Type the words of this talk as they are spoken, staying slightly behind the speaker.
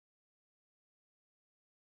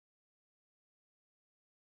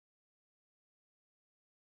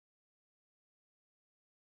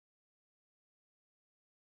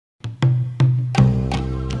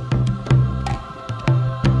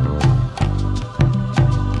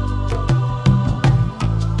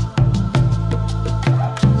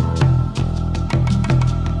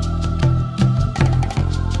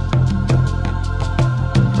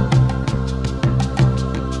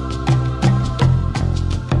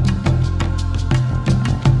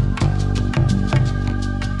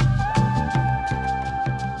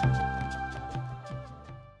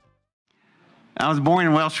was born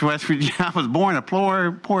in Welch, West Virginia. I was born a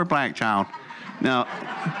poor black child. No,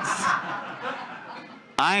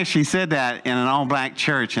 I actually said that in an all-black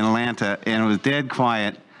church in Atlanta, and it was dead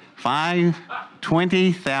quiet.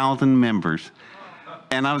 20,000 members.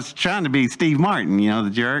 And I was trying to be Steve Martin, you know, the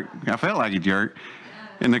jerk. I felt like a jerk.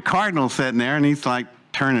 And the cardinal's sitting there, and he's like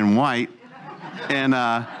turning white. And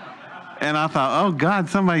I thought, oh, God,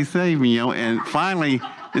 somebody save me, you know. And finally,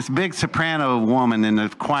 this big soprano woman in the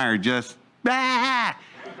choir just, ah!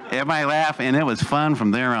 Everybody laughed, and it was fun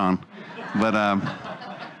from there on. But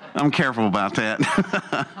I'm careful about that.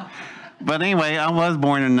 But anyway, I was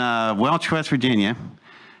born in Welch, West Virginia,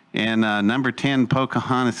 in number 10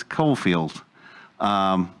 Pocahontas Coalfields.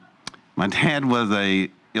 My dad was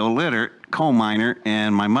a illiterate coal miner,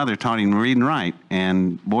 and my mother taught him to read and write.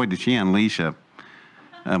 And boy, did she unleash a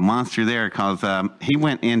monster there, because he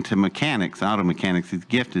went into mechanics, auto mechanics. He's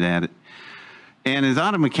gifted at it. And his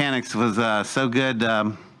auto mechanics was so good.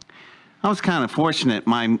 I was kind of fortunate.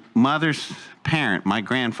 My mother's parent, my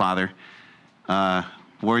grandfather,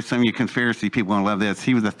 were some of you conspiracy people going to love this.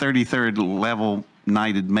 He was a 33rd level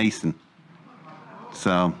knighted Mason.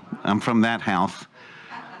 So I'm from that house.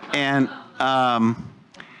 And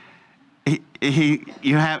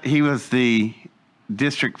he was the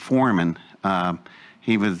district foreman.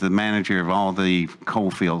 He was the manager of all the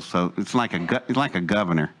coal fields. So it's like a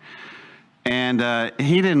governor. And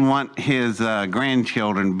he didn't want his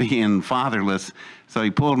grandchildren being fatherless, so he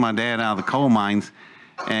pulled my dad out of the coal mines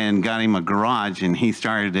and got him a garage, and he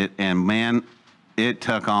started it, and man, it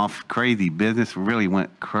took off crazy. Business really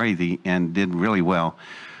went crazy and did really well.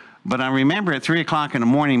 But I remember at 3 o'clock in the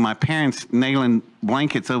morning, my parents nailing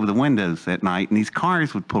blankets over the windows at night, and these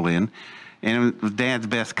cars would pull in, and it was Dad's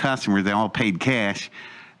best customers. They all paid cash,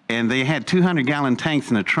 and they had 200-gallon tanks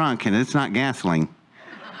in the trunk, and it's not gasoline.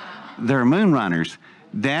 They're moon runners.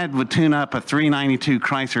 Dad would tune up a 392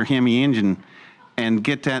 Chrysler Hemi engine and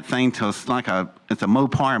get that thing to it's a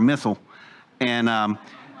Mopar missile, and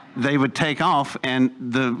they would take off. And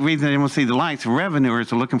the reason they didn't want to see the lights,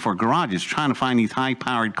 revenuers are looking for garages, trying to find these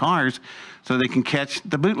high-powered cars so they can catch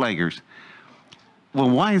the bootleggers. Well,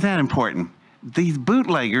 why is that important? These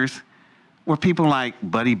bootleggers were people like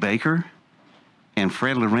Buddy Baker and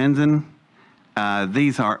Fred Lorenzen.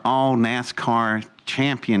 These are all NASCAR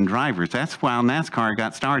champion drivers. That's why NASCAR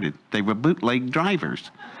got started. They were bootleg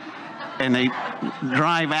drivers. And they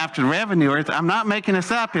drive after the revenuers. I'm not making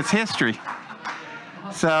this up. It's history.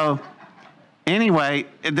 So anyway,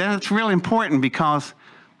 that's really important, because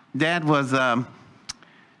Dad was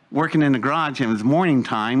working in the garage, and it was morning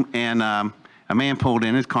time, and a man pulled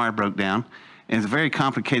in. His car broke down. And it's a very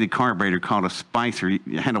complicated carburetor called a Spicer. It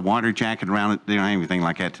had a water jacket around it. They don't have anything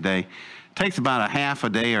like that today. It takes about a half a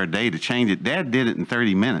day or a day to change it. Dad did it in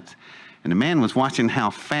 30 minutes. And the man was watching how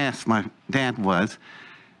fast my dad was.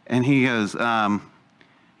 And he goes,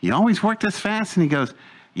 you always work this fast? And he goes,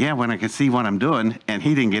 yeah, when I can see what I'm doing. And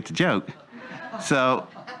he didn't get the joke. So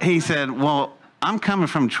he said, well, I'm coming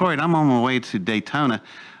from Detroit. I'm on my way to Daytona.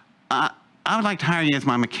 I would like to hire you as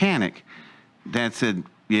my mechanic. Dad said,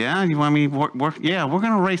 yeah, you want me to work? Yeah, we're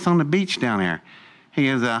going to race on the beach down there. He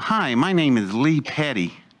goes, hi, my name is Lee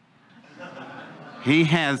Petty.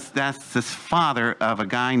 That's the father of a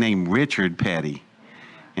guy named Richard Petty.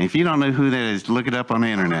 And if you don't know who that is, look it up on the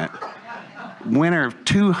internet. Winner of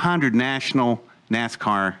 200 national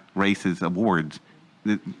NASCAR races awards.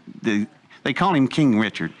 They call him King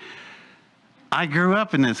Richard. I grew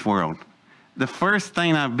up in this world. The first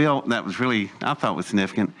thing I built that was really, I thought was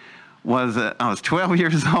significant, was I was 12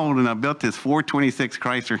 years old, and I built this 426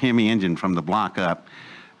 Chrysler Hemi engine from the block up.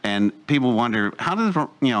 And people wonder, how does,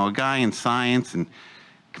 a guy in science and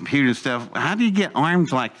computer stuff, how do you get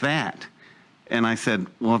arms like that? And I said,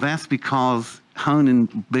 well, that's because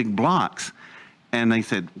honing big blocks. And they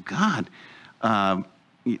said, God,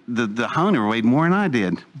 the honer weighed more than I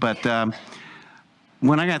did. But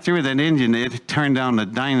when I got through with that engine, it turned down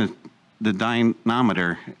the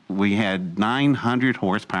dynamometer. We had 900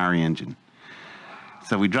 horsepower engine.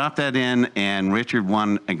 So we dropped that in, and Richard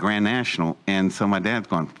won a Grand National. And so my dad's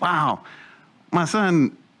going, wow, my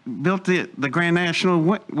son built the Grand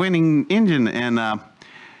National winning engine.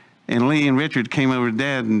 And Lee and Richard came over to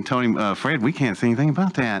Dad and told him, Fred, we can't say anything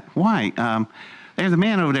about that. Why? There's a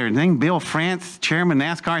man over there named Bill France, chairman of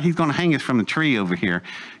NASCAR. He's going to hang us from the tree over here,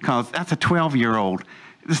 because that's a 12-year-old.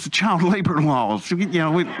 This is child labor laws,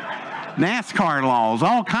 NASCAR laws,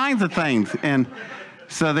 all kinds of things. And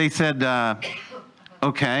so they said,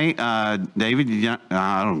 okay, David,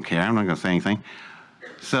 I don't care. I'm not going to say anything.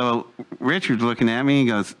 So Richard's looking at me and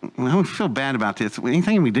goes, well, I feel bad about this.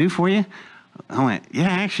 Anything we do for you? I went, yeah,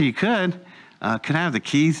 actually you could. Could I have the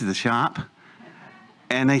keys to the shop?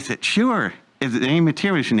 And they said, sure. Is there any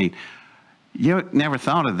materials you need? You never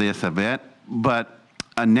thought of this, I bet, but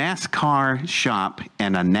a NASCAR shop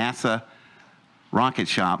and a NASA rocket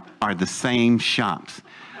shop are the same shops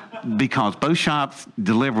because both shops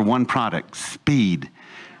deliver one product, speed.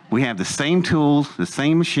 We have the same tools, the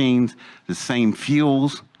same machines, the same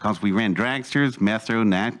fuels, because we ran dragsters, metro,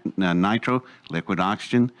 nitro, liquid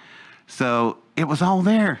oxygen. So it was all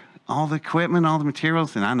there, all the equipment, all the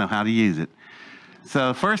materials, and I know how to use it.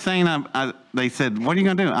 So first thing they said, what are you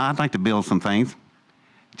going to do? I'd like to build some things.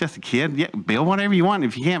 Just a kid. Yeah, build whatever you want.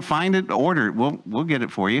 If you can't find it, order it. We'll get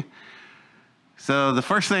it for you. So the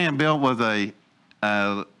first thing I built was a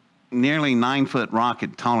nearly 9-foot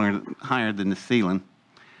rocket, higher than the ceiling.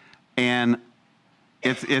 And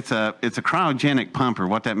it's a cryogenic pumper.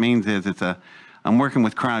 What that means is I'm working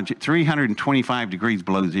with 325 degrees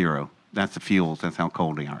below zero. That's the fuels. That's how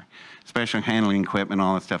cold they are. Special handling equipment,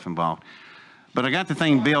 all that stuff involved. But I got the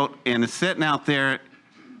thing built, and it's sitting out there.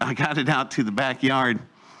 I got it out to the backyard,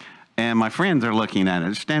 and my friends are looking at it.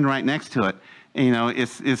 They're standing right next to it. And, you know,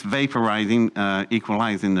 it's vaporizing,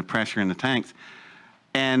 equalizing the pressure in the tanks.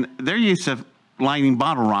 And they're used to lighting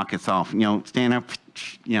bottle rockets off, you know, stand up,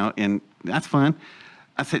 you know, and that's fun.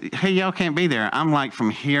 I said, hey, y'all can't be there. I'm like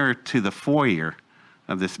from here to the foyer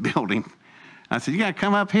of this building. I said, you got to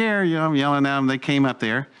come up here. You know, I'm yelling at them. They came up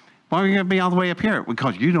there. Why are you going to be all the way up here?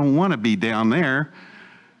 Because you don't want to be down there.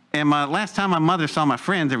 And last time my mother saw my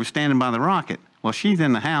friends, they were standing by the rocket. Well, she's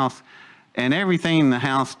in the house, and everything in the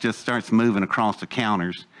house just starts moving across the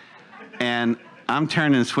counters. And I'm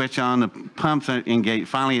turning the switch on, the pumps are engaged.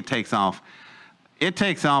 Finally, it takes off. It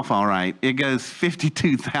takes off all right. It goes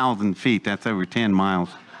 52,000 feet. That's over 10 miles.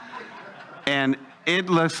 And it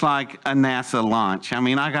looks like a NASA launch. I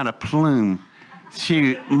mean, I got a plume,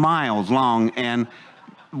 miles long, and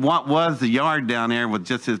what was the yard down there was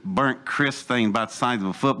just this burnt crisp thing about the size of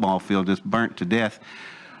a football field, just burnt to death.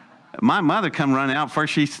 My mother come running out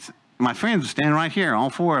first. My friends were standing right here, all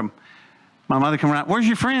four of them. My mother come around, where's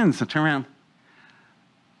your friends? I turn around,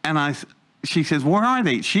 and she says, where are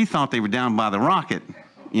they? She thought they were down by the rocket,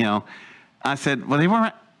 you know. I said, well,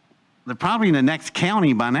 they're probably in the next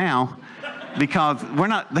county by now because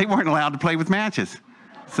they weren't allowed to play with matches.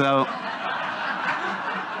 So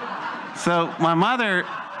my mother,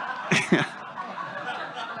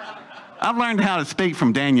 I've learned how to speak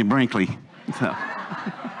from Daniel Brinkley.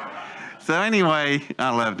 So anyway, I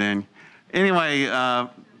love Daniel. Anyway,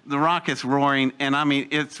 the rocket's roaring, and I mean,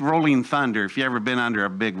 it's rolling thunder. If you've ever been under a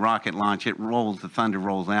big rocket launch, the thunder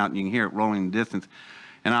rolls out, and you can hear it rolling in the distance.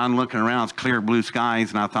 And I'm looking around, it's clear blue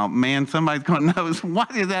skies, and I thought, man, somebody's going to notice,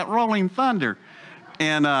 what is that rolling thunder?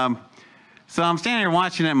 And so I'm standing here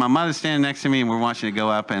watching it, and my mother's standing next to me, and we're watching it go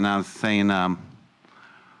up, and I was saying,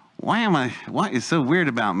 what is so weird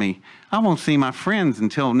about me? I won't see my friends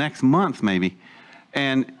until next month, maybe.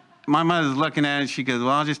 And my mother's looking at it, she goes,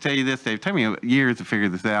 well, I'll just tell you this, Dave. It took me years to figure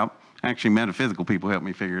this out. Actually, metaphysical people helped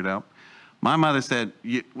me figure it out. My mother said,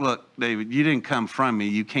 look, David, you didn't come from me,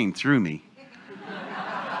 you came through me.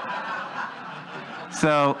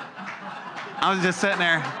 So I was just sitting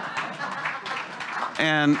there,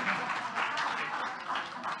 and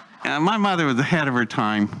my mother was ahead of her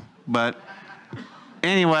time. But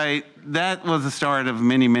anyway, that was the start of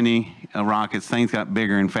many, many rockets. Things got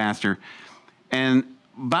bigger and faster. And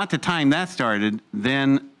about the time that started,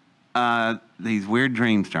 then these weird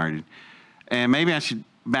dreams started. And maybe I should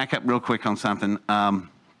back up real quick on something.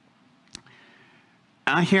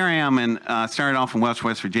 Here I am, and started off in West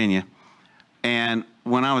Virginia. And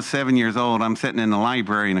when I was 7 years old, I'm sitting in the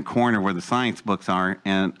library in a corner where the science books are,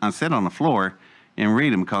 and I sit on the floor and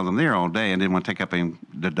read them because I'm there all day. I didn't want to take up an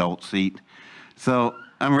adult seat. So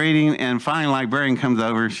I'm reading, and finally a librarian comes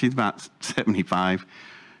over. She's about 75.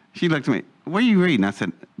 She looked at me, what are you reading? I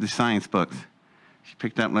said, the science books. She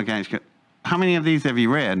picked up and looked at it. She goes, how many of these have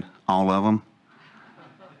you read? All of them.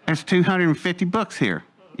 There's 250 books here.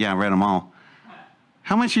 Yeah, I read them all.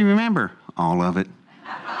 How much do you remember? All of it.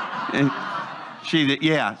 And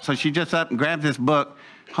so she just up and grabs this book,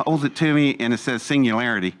 holds it to me, and it says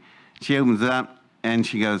Singularity. She opens it up, and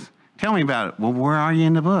she goes, tell me about it. Well, where are you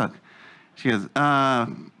in the book? She goes,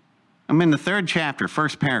 I'm in the 3rd chapter,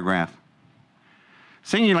 1st paragraph.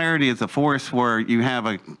 Singularity is a force where you have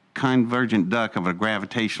a convergent duct of a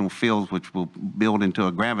gravitational field which will build into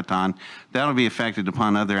a graviton. That'll be affected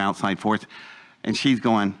upon other outside force. And she's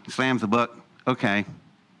going, slams the book, okay.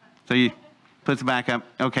 So you puts it back up,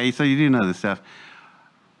 okay, so you do know this stuff.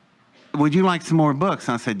 Would you like some more books?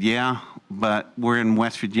 I said, yeah, but we're in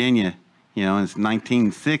West Virginia, you know, it's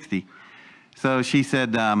 1960. So she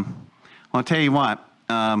said, well, I'll tell you what,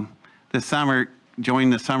 this summer, join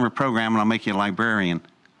the summer program and I'll make you a librarian.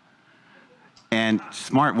 And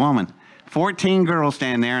smart woman. 14 girls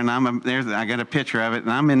stand there, and I got a picture of it,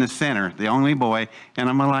 and I'm in the center, the only boy, and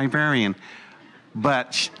I'm a librarian.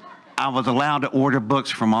 But I was allowed to order books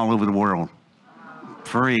from all over the world,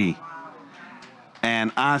 free.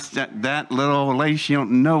 And that little old lady, she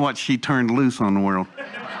don't know what she turned loose on the world.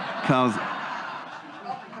 Because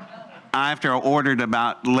after I ordered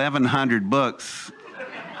about 1,100 books,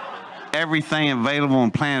 everything available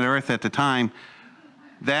on planet Earth at the time,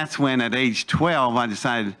 that's when at age 12, I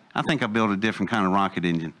decided, I think I'll build a different kind of rocket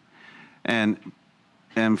engine. And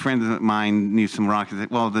friends of mine knew some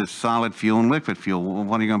rockets. Well, there's solid fuel and liquid fuel. Well,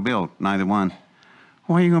 what are you going to build? Neither one.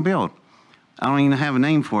 What are you going to build? I don't even have a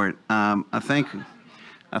name for it. I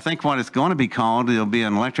think what it's going to be called, it'll be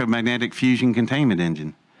an electromagnetic fusion containment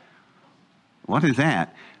engine. What is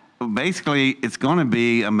that? Basically, it's going to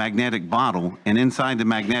be a magnetic bottle, and inside the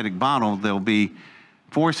magnetic bottle, there'll be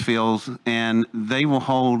force fields, and they will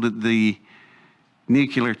hold the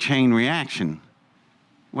nuclear chain reaction.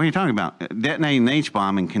 What are you talking about? Detonate an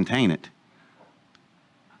H-bomb and contain it.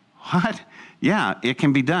 What? Yeah, it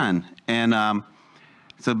can be done. And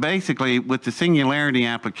so basically, with the singularity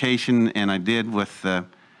application, and I did with the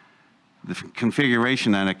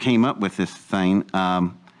configuration that I came up with this thing,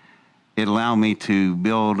 it allowed me to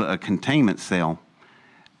build a containment cell.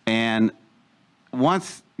 And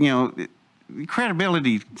once,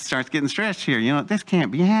 credibility starts getting stretched here. This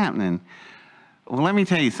can't be happening. Well, let me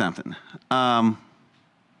tell you something.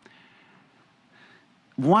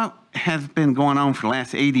 What has been going on for the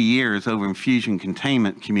last 80 years over in fusion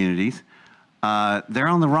containment communities, they're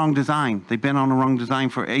on the wrong design. They've been on the wrong design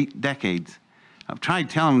for 8 decades. I've tried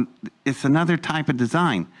to tell them it's another type of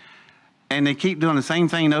design. And they keep doing the same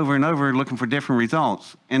thing over and over, looking for different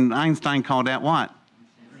results. And Einstein called that what?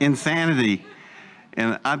 Insanity.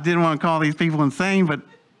 And I didn't want to call these people insane, but,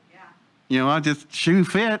 I just shoe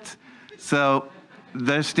fits. So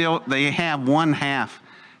they have one half.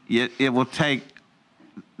 It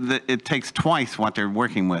takes twice what they're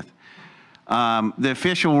working with. The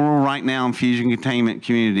official rule right now in fusion containment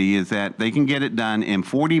community is that they can get it done in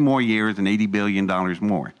 40 more years and $80 billion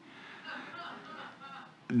more.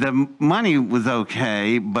 The money was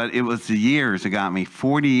okay, but it was the years that got me.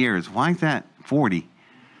 40 years. Why is that 40?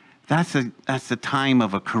 That's the time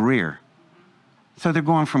of a career. So they're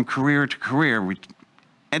going from career to career.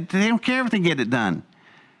 And they don't care if they get it done.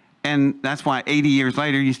 And that's why 80 years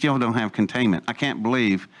later, you still don't have containment. I can't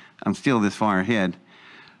believe I'm still this far ahead.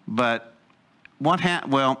 But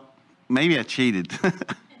well, maybe I cheated.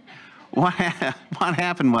 What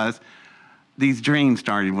happened was these dreams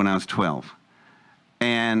started when I was 12.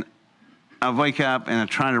 And I wake up and I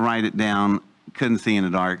try to write it down. Couldn't see in the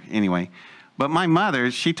dark anyway. But my mother,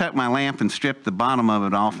 she took my lamp and stripped the bottom of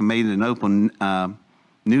it off and made it an open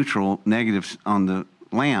neutral negative on the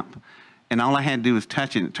lamp. And all I had to do was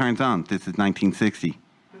touch it and it turns on. This is 1960.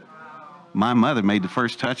 My mother made the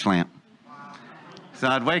first touch lamp. So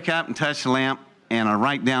I'd wake up and touch the lamp and I'd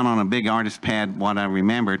write down on a big artist pad what I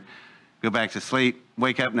remembered, go back to sleep,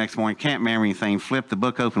 wake up next morning, can't remember anything, flip the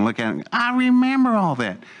book open, look at it, I remember all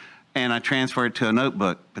that. And I transfer it to a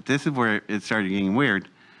notebook. But this is where it started getting weird.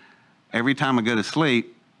 Every time I go to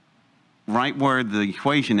sleep, right where the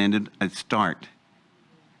equation ended, I'd start.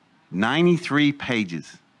 93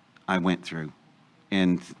 pages I went through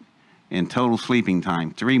in total sleeping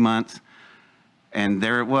time, 3 months. And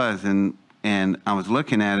there it was. And I was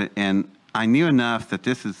looking at it, and I knew enough that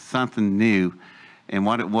this is something new. And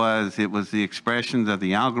what it was the expressions of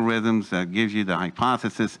the algorithms that gives you the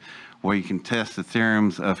hypothesis where you can test the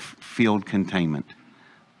theorems of field containment.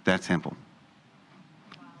 That simple.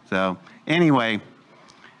 So anyway,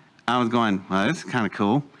 I was going, well, this is kind of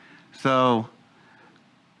cool. So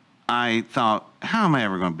I thought, how am I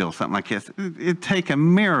ever going to build something like this? It'd take a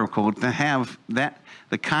miracle to have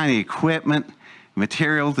the kind of equipment,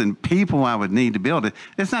 materials, and people I would need to build it.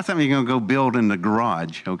 It's not something you're going to go build in the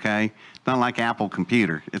garage, okay? It's not like Apple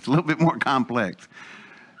Computer. It's a little bit more complex.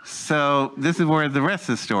 So this is where the rest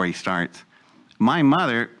of the story starts. My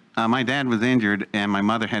mother, my dad was injured, and my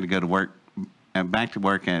mother had to go to work, back to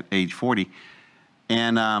work at age 40.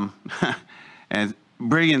 And as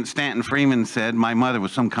brilliant Stanton Freeman said, my mother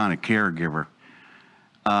was some kind of caregiver.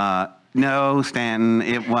 No, Stanton,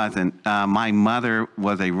 it wasn't. My mother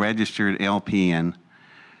was a registered LPN.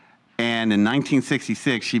 And in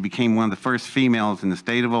 1966, she became one of the first females in the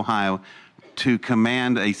state of Ohio to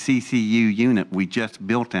command a CCU unit. We just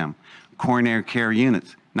built them, coronary care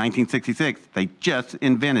units. 1966, they just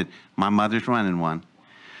invented. My mother's running one.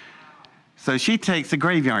 So she takes a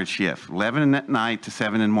graveyard shift, 11 at night to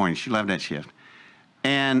 7 in the morning. She loved that shift.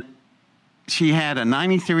 And she had a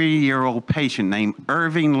 93-year-old patient named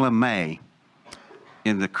Irving LeMay.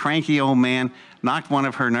 And the cranky old man knocked one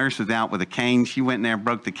of her nurses out with a cane. She went in there and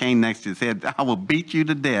broke the cane next to his head. I will beat you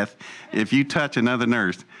to death if you touch another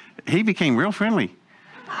nurse. He became real friendly.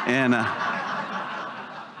 And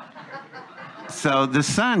so the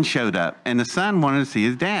son showed up, and the son wanted to see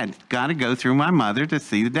his dad. Got to go through my mother to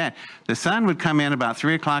see the dad. The son would come in about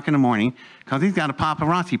 3 o'clock in the morning because he's got a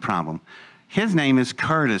paparazzi problem. His name is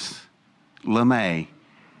Curtis LeMay.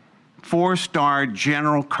 4-star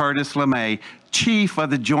General Curtis LeMay, Chief of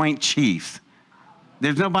the Joint Chiefs.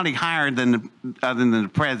 There's nobody higher than other than the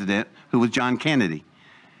president, who was John Kennedy.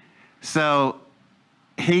 So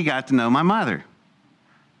he got to know my mother.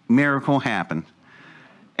 Miracle happened.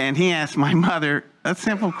 And he asked my mother a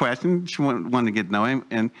simple question. She wanted to get to know him.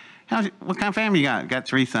 And what kind of family you got? Got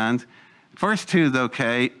 3 sons. First 2's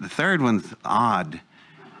okay. The third one's odd.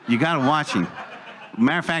 You got to watch him.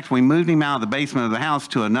 Matter of fact, we moved him out of the basement of the house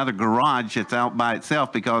to another garage that's out by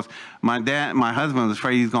itself because my husband was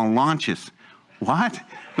afraid he's going to launch us. What?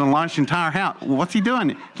 Going to launch the entire house? What's he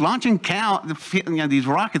doing? Launching these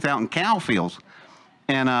rockets out in cow fields.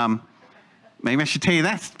 And maybe I should tell you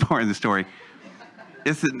that part of the story.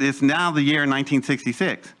 It's now the year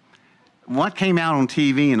 1966. What came out on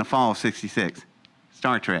TV in the fall of '66?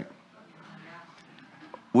 Star Trek.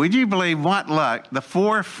 Would you believe what luck? The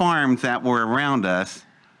 4 farms that were around us,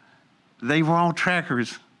 they were all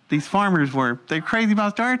trackers. These farmers they're crazy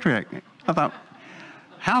about Star Trek. I thought,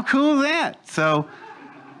 how cool is that? So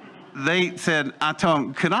they said, I told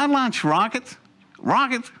them, could I launch rockets?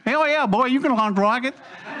 Rockets? Hell yeah, boy, you can launch rockets.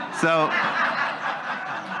 So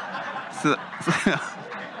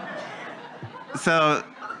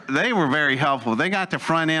they were very helpful. They got the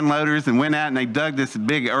front end loaders and went out and they dug this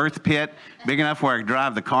big earth pit, big enough where I could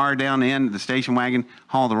drive the car down in, the station wagon,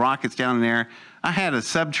 haul the rockets down in there. I had a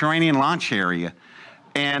subterranean launch area.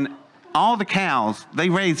 And all the cows, they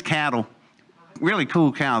raised cattle, really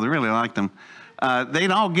cool cows, I really liked them.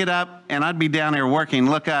 They'd all get up and I'd be down there working,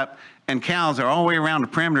 look up, and cows are all the way around the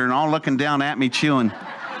perimeter and all looking down at me chewing.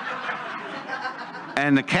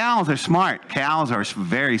 And the cows are smart. Cows are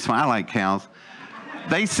very smart. I like cows.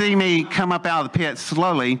 They see me come up out of the pit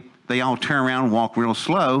slowly. They all turn around and walk real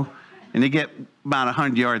slow. And they get about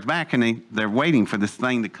 100 yards back, and they're waiting for this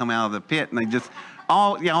thing to come out of the pit. And they just,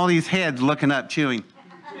 all these heads looking up, chewing.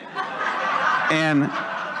 And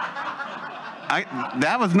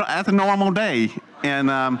that's a normal day. And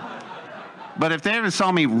but if they ever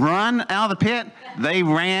saw me run out of the pit, they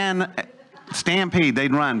ran, stampede,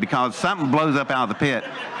 they'd run because something blows up out of the pit.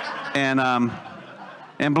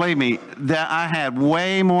 And believe me, that I had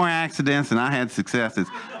way more accidents than I had successes.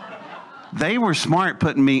 They were smart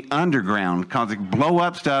putting me underground because it blow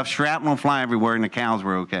up stuff, shrapnel fly everywhere, and the cows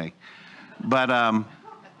were okay. But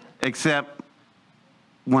except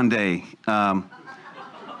one day, I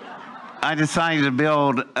decided to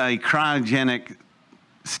build a cryogenic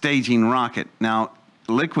staging rocket. Now,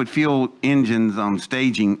 liquid fuel engines on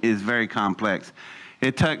staging is very complex.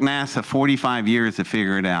 It took NASA 45 years to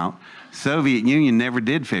figure it out. Soviet Union never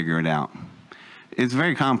did figure it out. It's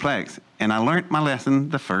very complex, and I learned my lesson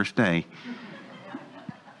the first day.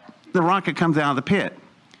 The rocket comes out of the pit.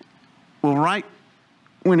 Well, right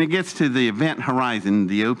when it gets to the event horizon,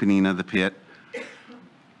 the opening of the pit,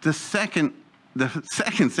 the second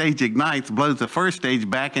stage ignites, blows the first stage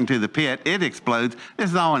back into the pit. It explodes. This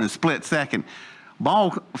is all in a split second.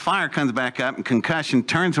 Ball fire comes back up, and concussion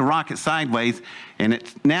turns the rocket sideways, and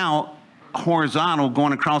it's now horizontal,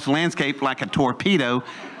 going across the landscape like a torpedo,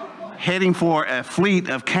 heading for a fleet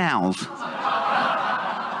of cows.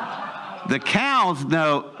 The cows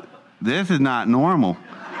know this is not normal,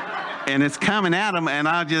 and it's coming at them. And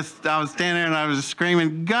I was standing there and I was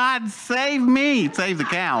screaming, "God save me! Save the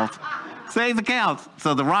cows! Save the cows!"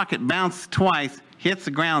 So the rocket bounced twice, hits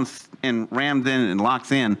the ground, and rams in and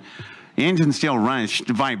locks in. The engine's still running,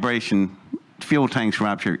 vibration, fuel tanks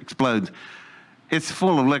rupture, explodes. It's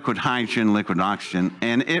full of liquid hydrogen, liquid oxygen,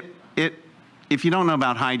 and if you don't know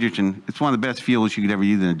about hydrogen, it's one of the best fuels you could ever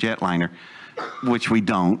use in a jetliner, which we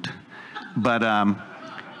don't. But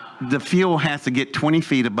the fuel has to get 20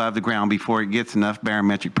 feet above the ground before it gets enough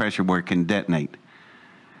barometric pressure where it can detonate.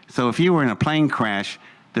 So if you were in a plane crash,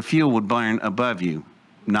 the fuel would burn above you,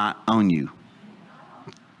 not on you.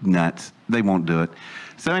 Nuts. They won't do it.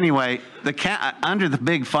 So anyway, under the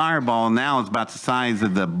big fireball now is about the size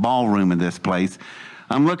of the ballroom of this place.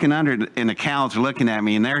 I'm looking under it, and the cows are looking at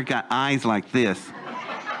me, and they've got eyes like this.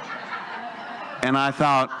 And I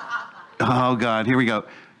thought, oh, God, here we go.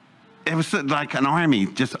 It was like an army,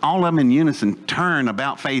 just all of them in unison, turn,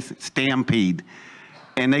 about face, stampede.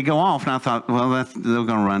 and they go off, and I thought, well, they're going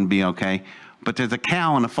to run, be okay. But there's a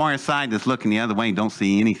cow on the far side that's looking the other way and don't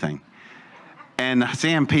see anything. And the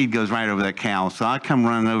stampede goes right over that cow. So I come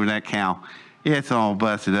running over that cow. It's all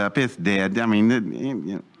busted up. It's dead. I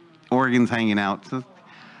mean, organs hanging out. So,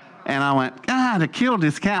 and I went, God, I killed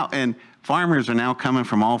this cow. And farmers are now coming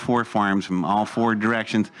from all 4 farms, from all 4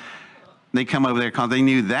 directions. They come over there because they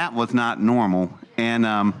knew that was not normal.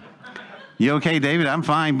 And you okay, David? I'm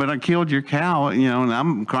fine, but I killed your cow, and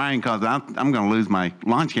I'm crying because I'm going to lose my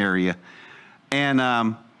lunch area.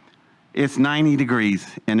 And it's 90 degrees,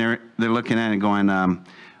 and they're looking at it going,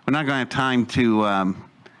 we're not going to have time to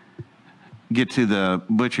get to the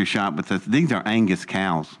butcher shop, but these are Angus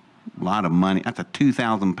cows. A lot of money. That's a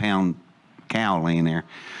 2,000-pound cow laying there.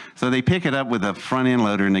 So they pick it up with a front end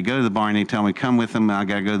loader, and they go to the barn. They tell me, come with them, I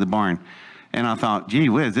got to go to the barn. And I thought, gee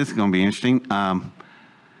whiz, this is going to be interesting.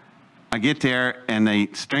 I get there, and they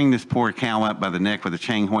string this poor cow up by the neck with a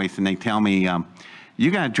chain hoist, and they tell me,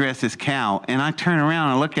 you got to dress this cow. And I turn around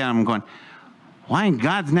and I look at them going, why in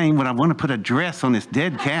God's name would I want to put a dress on this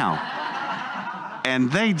dead cow?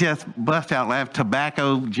 And they just bust out laughing,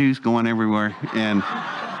 tobacco juice going everywhere. And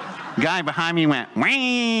guy behind me went,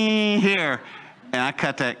 wee here. And I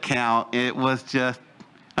cut that cow. It was just,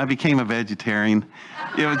 I became a vegetarian.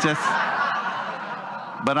 It was just,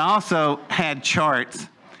 but I also had charts.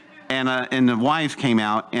 And the wives came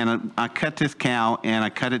out, and I cut this cow, and I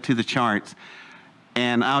cut it to the charts.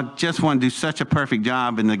 And I just want to do such a perfect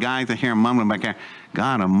job. And the guys are here mumbling back there,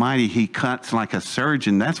 God almighty, he cuts like a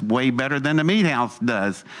surgeon. That's way better than the meat house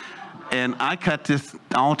does. And I cut this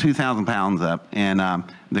all 2,000 pounds up, and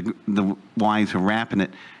the wives were wrapping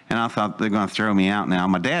it. And I thought they're going to throw me out now.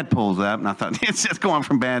 My dad pulls up, and I thought, it's just going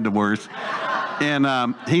from bad to worse.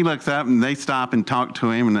 And he looks up, and they stop and talk to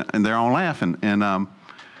him, and they're all laughing. And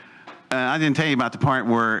I didn't tell you about the part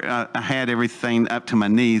where I had everything up to my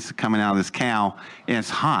knees coming out of this cow, and it's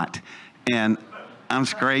hot. And I'm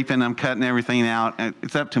scraping, I'm cutting everything out.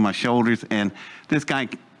 It's up to my shoulders, and this guy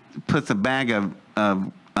puts a bag of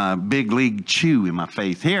Big League Chew in my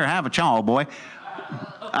face. Here, have a chaw, boy.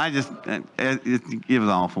 It was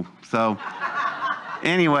awful. So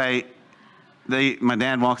anyway, my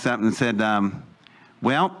dad walks up and said,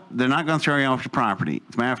 well, they're not going to throw you off the property.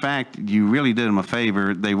 As a matter of fact, you really did them a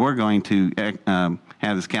favor. They were going to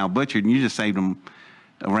have this cow butchered, and you just saved them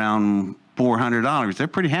around $400. They're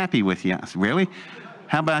pretty happy with you. I said, really?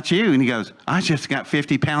 How about you? And he goes, I just got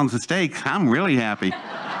 50 pounds of steak. I'm really happy.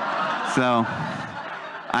 So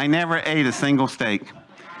I never ate a single steak.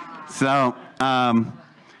 So I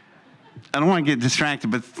don't want to get distracted,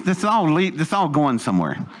 but this is all going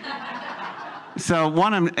somewhere. So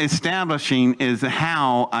what I'm establishing is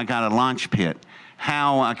how I got a launch pit,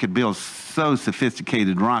 how I could build so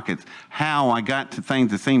sophisticated rockets, how I got to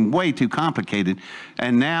things that seemed way too complicated,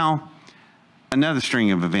 and now another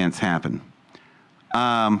string of events happened.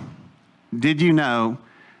 Did you know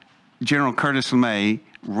General Curtis LeMay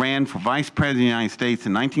ran for Vice President of the United States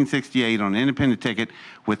in 1968 on an independent ticket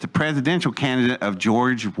with the presidential candidate of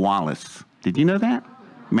George Wallace? Did you know that?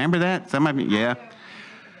 Remember that? Somebody, yeah.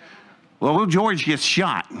 Well, George gets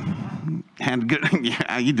shot. Had good,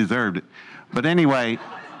 yeah, he deserved it. But anyway,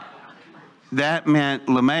 that meant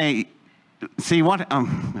LeMay. See what?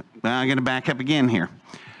 I'm going to back up again here.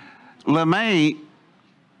 LeMay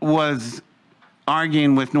was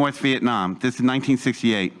arguing with North Vietnam. This is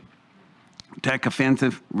 1968. Tech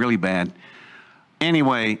offensive, really bad.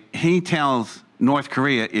 Anyway, he tells North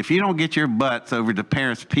Korea, if you don't get your butts over the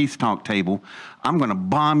Paris peace talk table, I'm going to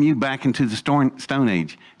bomb you back into the Stone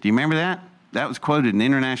Age. Do you remember that? That was quoted in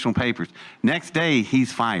international papers. Next day,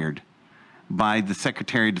 he's fired by the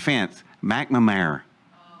Secretary of Defense, McNamara.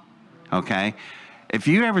 Okay? If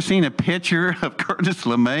you ever seen a picture of Curtis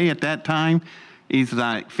LeMay at that time, he's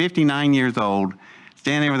like 59 years old,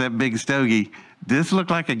 standing there with that big stogie. Does this look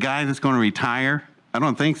like a guy that's going to retire? I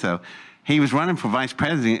don't think so. He was running for vice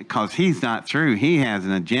president because he's not through. He has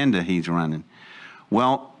an agenda he's running.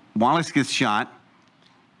 Well, Wallace gets shot.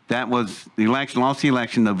 That was the election, lost the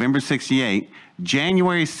election, November 68.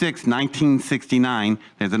 January 6, 1969,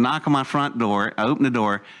 there's a knock on my front door. I open the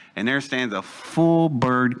door, and there stands a full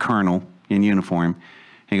bird colonel in uniform.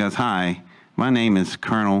 He goes, hi, my name is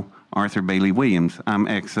Colonel Arthur Bailey Williams. I'm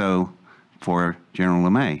XO for General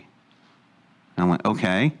LeMay. I went,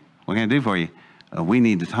 okay, what can I do for you? We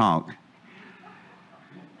need to talk.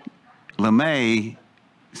 LeMay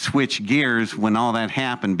switched gears when all that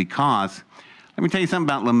happened because, let me tell you something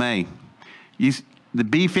about LeMay. The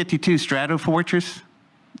B-52 Stratofortress,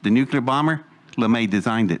 the nuclear bomber, LeMay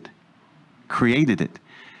designed it, created it.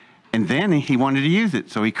 And then he wanted to use it,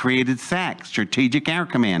 so he created SAC, Strategic Air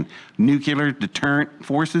Command, Nuclear Deterrent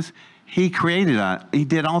Forces. He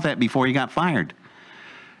did all that before he got fired.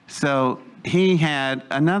 So he had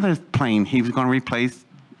another plane he was going to replace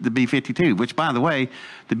the B-52, which, by the way,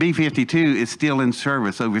 the B-52 is still in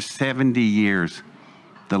service over 70 years.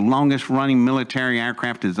 The longest running military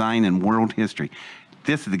aircraft design in world history.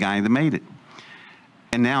 This is the guy that made it.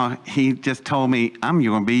 And now he just told me, I'm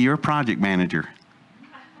going to be your project manager.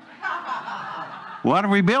 What are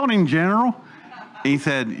we building, General? He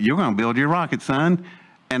said, you're going to build your rocket, son.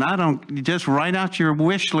 And just write out your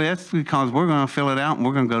wish list, because we're going to fill it out and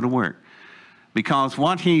we're going to go to work. Because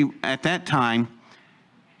at that time,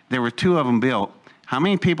 there were 2 of them built. How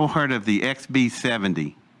many people heard of the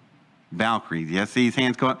XB-70 Valkyrie? You see his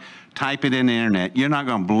hands go up? Type it in the internet. You're not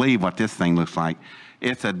going to believe what this thing looks like.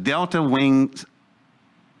 It's a Delta wings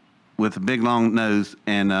with a big long nose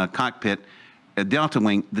and a cockpit. A Delta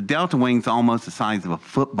wing. The Delta wing's almost the size of a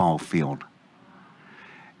football field.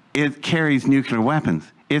 It carries nuclear weapons.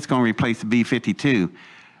 It's going to replace the B-52.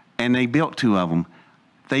 And they built 2 of them.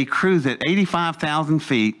 They cruise at 85,000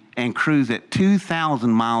 feet and cruise at 2,000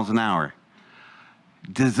 miles an hour.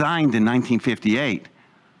 Designed in 1958.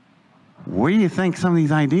 Where do you think some of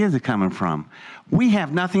these ideas are coming from? We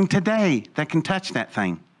have nothing today that can touch that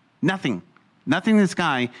thing. Nothing. Nothing in the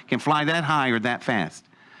sky can fly that high or that fast.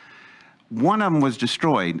 One of them was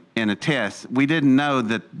destroyed in a test. We didn't know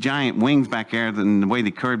that giant wings back there and the way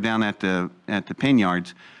they curved down at the pin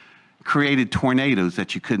yards created tornadoes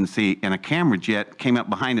that you couldn't see. And a camera jet came up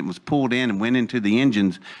behind it, was pulled in and went into the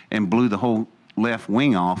engines and blew the whole left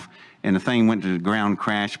wing off. And the thing went to the ground,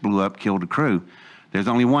 crashed, blew up, killed the crew. There's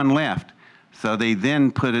only one left. So they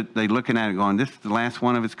then they're looking at it going, this is the last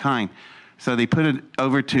one of its kind. So they put it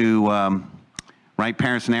over to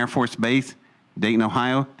Wright-Patterson Air Force Base, Dayton,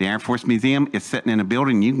 Ohio. The Air Force Museum is sitting in a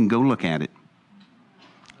building. You can go look at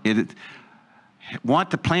it. What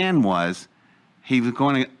the plan was, he was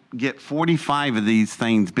going to get 45 of these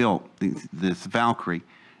things built, this Valkyrie,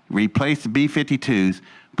 replace the B-52s,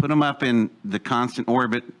 put them up in the constant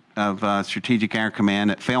orbit of Strategic Air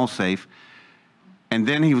Command at fail-safe, and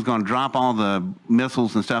then he was going to drop all the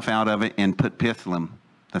missiles and stuff out of it and put Pistolum,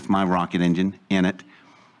 that's my rocket engine, in it.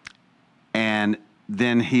 And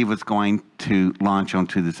then he was going to launch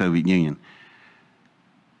onto the Soviet Union.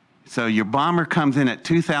 So your bomber comes in at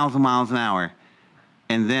 2,000 miles an hour,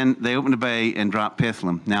 and then they open the bay and drop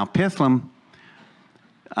Pistolum. Now, Pistolum,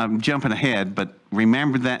 I'm jumping ahead, but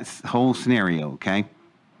remember that whole scenario, okay?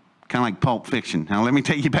 Kind of like Pulp Fiction. Now, let me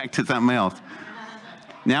take you back to something else.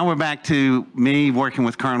 Now we're back to me working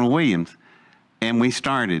with Colonel Williams, and we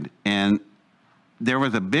started, and there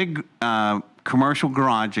was a big commercial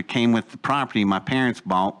garage that came with the property my parents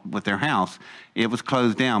bought with their house. It was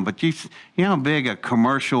closed down, but you know how big a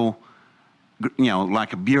commercial,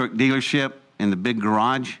 like a Buick dealership in the big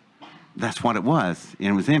garage? That's what it was, and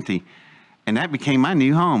it was empty. And that became my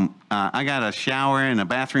new home. I got a shower and a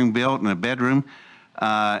bathroom built and a bedroom,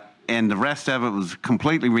 and the rest of it was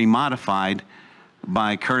completely remodified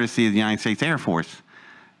by courtesy of the United States Air Force.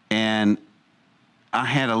 And I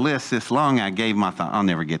had a list this long. I gave them, I thought, I'll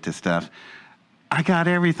never get this stuff. I got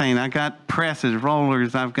everything. I got presses,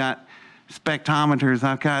 rollers, I've got spectrometers,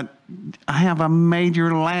 I have a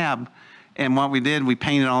major lab. And what we did, we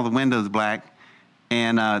painted all the windows black,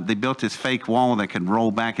 and they built this fake wall that could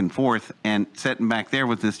roll back and forth, and sitting back there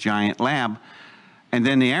was this giant lab. And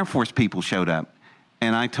then the Air Force people showed up.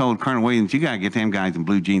 And I told Colonel Williams, you got to get them guys in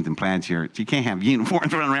blue jeans and plaid shirts. You can't have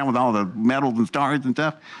uniforms running around with all the medals and stars and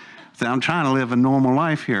stuff. So I'm trying to live a normal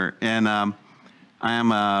life here. And I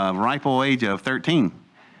am a ripe old age of 13.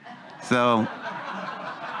 So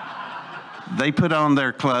they put on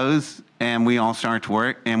their clothes, and we all start to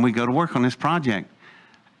work, and we go to work on this project.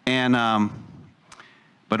 And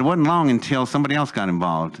but it wasn't long until somebody else got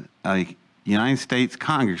involved. A United States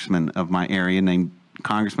congressman of my area named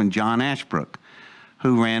Congressman John Ashbrook,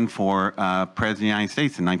 who ran for President of the United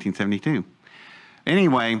States in 1972.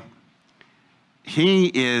 Anyway, he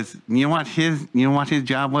is, you know what his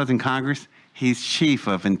job was in Congress? He's Chief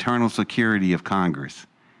of Internal Security of Congress.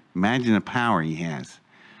 Imagine the power he has.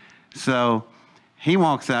 So he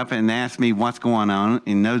walks up and asks me what's going on,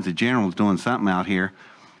 and knows the general's doing something out here.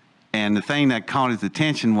 And the thing that caught his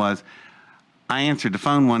attention was, I answered the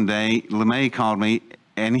phone one day, LeMay called me,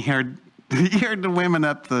 and he heard the women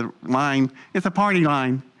up the line. It's a party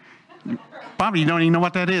line. Bobby, you don't even know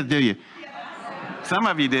what that is, do you? Some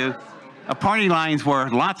of you do. A party line's where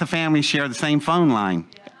lots of families share the same phone line.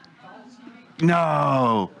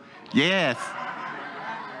 No. Yes.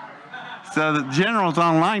 So the general's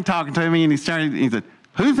online talking to me, and he said,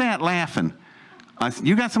 who's that laughing? I said,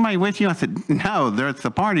 you got somebody with you? I said, no, there's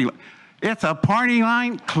a party. It's a party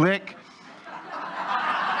line, click.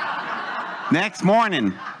 Next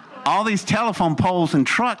morning, all these telephone poles and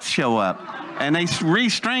trucks show up, and they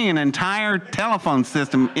restring an entire telephone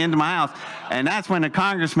system into my house. And that's when the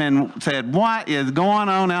congressman said, what is going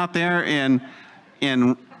on out there in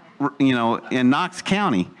Knox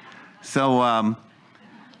County? So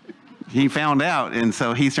he found out, and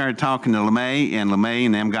so he started talking to LeMay, and LeMay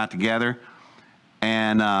and them got together.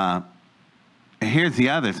 And here's the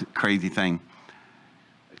other crazy thing.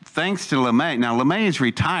 Thanks to LeMay, now LeMay is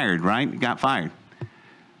retired, right? He got fired.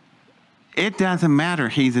 It doesn't matter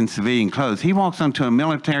he's in civilian clothes. He walks onto a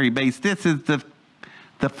military base. This is the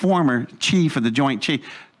former chief of the Joint Chief.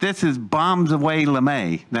 This is Bombs Away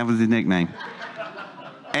LeMay. That was his nickname.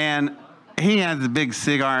 And he has a big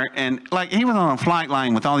cigar, and like he was on a flight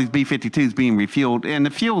line with all these B-52s being refueled, and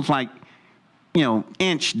the fuel's like,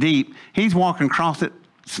 inch deep. He's walking across it,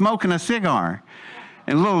 smoking a cigar.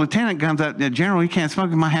 And a little lieutenant comes up, General, you can't smoke,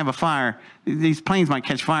 you might have a fire. These planes might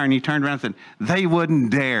catch fire. And he turned around and said, they wouldn't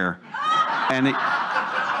dare. And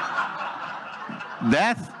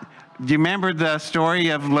do you remember the story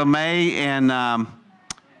of LeMay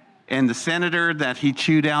and the senator that he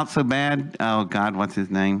chewed out so bad? Oh, God, what's his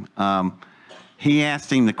name? He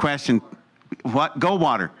asked him the question, what?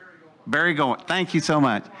 Goldwater. Barry Goldwater. Thank you so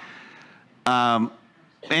much.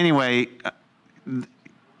 Anyway,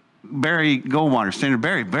 Barry Goldwater, Senator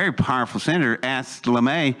Barry, very powerful senator, asked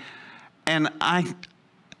LeMay, and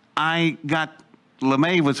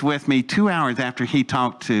LeMay was with me 2 hours after he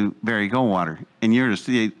talked to Barry Goldwater, and you're to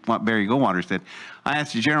see what Barry Goldwater said. I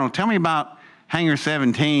asked the general, tell me about Hangar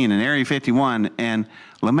 17 and Area 51, and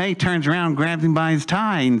LeMay turns around, grabs him by his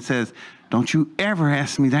tie, and says, don't you ever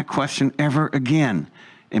ask me that question ever again,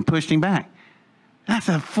 and pushed him back. That's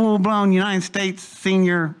a full-blown United States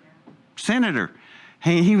senior senator.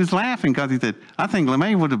 He was laughing because he said, I think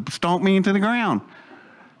LeMay would have stomped me into the ground.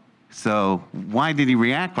 So why did he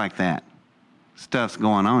react like that? Stuff's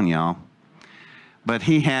going on, y'all. But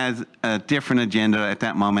he has a different agenda at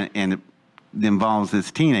that moment, and it involves this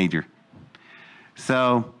teenager.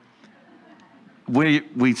 So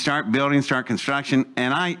we start building, start construction,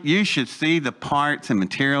 and you should see the parts and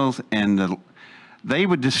materials, and they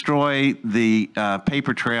would destroy the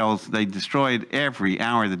paper trails. They destroyed every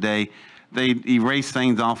hour of the day. They erased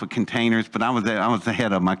things off of containers, but I was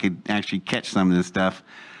ahead of them. I could actually catch some of this stuff.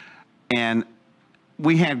 And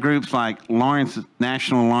we had groups like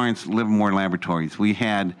National Lawrence Livermore Laboratories. We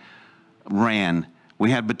had RAND. We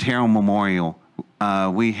had Batero Memorial.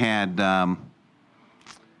 We had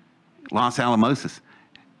Los Alamosis.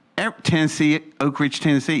 Tennessee, Oak Ridge,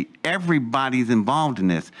 Tennessee. Everybody's involved in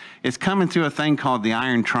this. It's coming through a thing called the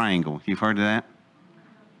Iron Triangle. You've heard of that?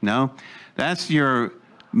 No? That's your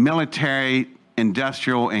military,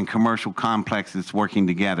 industrial, and commercial complexes working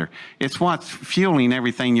together. It's what's fueling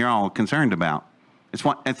everything you're all concerned about.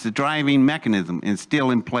 It's the driving mechanism, and it's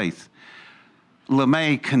still in place.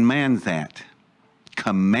 LeMay commands that,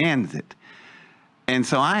 commands it. And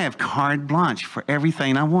so I have carte blanche for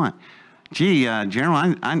everything I want. Gee,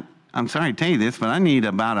 General, I'm sorry to tell you this, but I need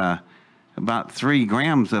about 3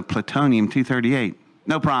 grams of plutonium-238.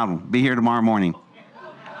 No problem. Be here tomorrow morning.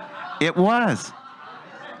 It was.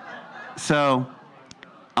 So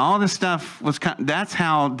all this stuff was, that's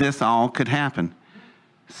how this all could happen.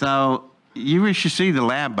 So you should see the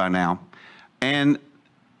lab by now. And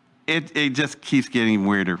it just keeps getting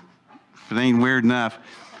weirder. If it ain't weird enough,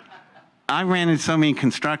 I ran into so many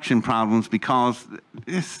construction problems because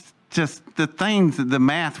it's just the things that the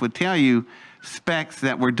math would tell you, specs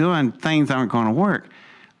that we're doing, things aren't going to work.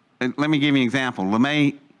 Let me give you an example.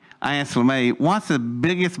 I asked LeMay, what's the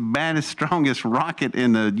biggest, baddest, strongest rocket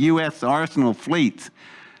in the U.S. arsenal fleets?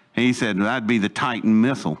 And he said, that'd be the Titan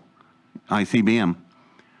missile, ICBM.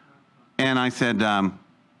 And I said,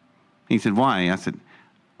 he said, why? I said,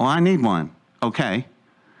 well, I need one. Okay.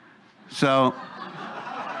 So,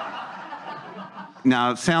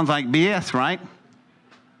 now it sounds like BS, right?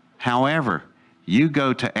 However, you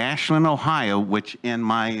go to Ashland, Ohio, which in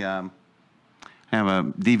my, I have a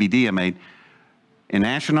DVD I made. In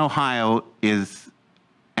Ashland, Ohio is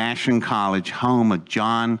Ashland College, home of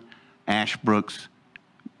John Ashbrook's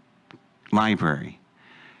library.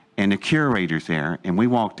 And the curator's there, and we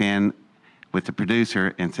walked in with the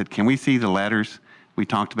producer and said, can we see the letters we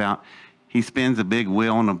talked about? He spins a big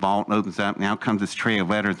wheel and the vault opens up, and out comes this tray of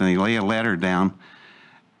letters, and they lay a letter down.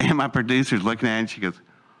 And my producer's looking at it, and she goes,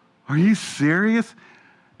 are you serious?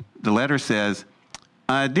 The letter says,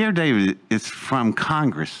 Dear David, it's from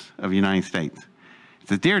Congress of the United States. It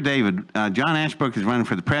says, "Dear David, John Ashbrook is running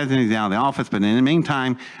for the president. He's out of the office, but in the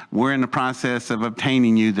meantime, we're in the process of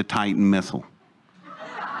obtaining you the Titan missile."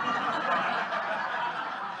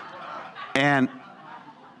 And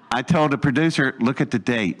I told the producer, look at the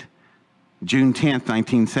date, June 10th,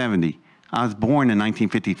 1970. I was born in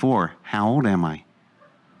 1954. How old am I?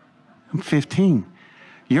 I'm 15.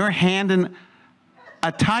 You're handing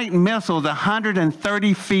a Titan missile that's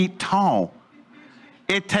 130 feet tall.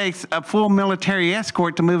 It takes a full military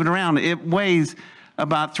escort to move it around. It weighs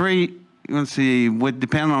about would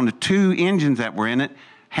depend on the 2 engines that were in it,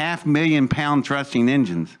 500,000 pound thrusting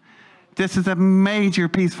engines. This is a major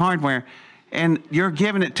piece of hardware, and you're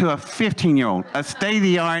giving it to a 15-year-old, a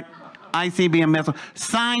state-of-the-art ICBM missile,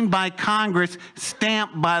 signed by Congress,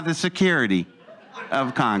 stamped by the security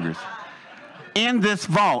of Congress. In this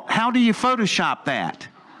vault, how do you Photoshop that?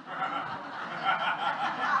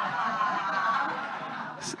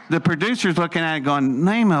 The producer's looking at it going,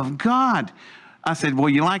 name of God. I said, well,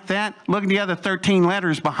 you like that? Look at the other 13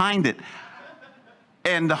 letters behind it.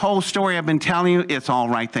 And the whole story I've been telling you, it's all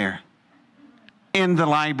right there in the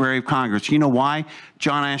Library of Congress. You know why?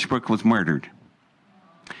 John Ashbrook was murdered.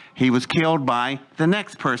 He was killed by the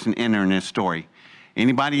next person entering this story.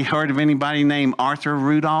 Anybody heard of anybody named Arthur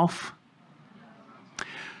Rudolph?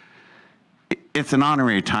 It's an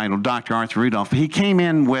honorary title, Dr. Arthur Rudolph. He came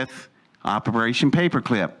in with Operation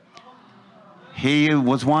Paperclip. He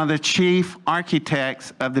was one of the chief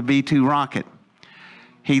architects of the V-2 rocket.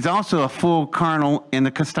 He's also a full colonel in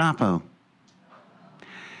the Gestapo.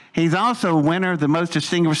 He's also a winner of the Most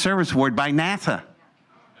Distinguished Service Award by NASA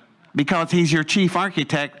because he's your chief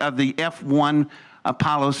architect of the F-1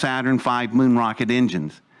 Apollo Saturn V moon rocket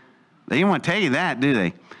engines. They didn't want to tell you that, do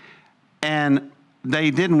they? And they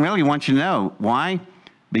didn't really want you to know. Why?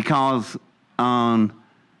 Because on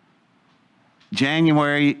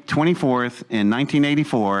January 24th in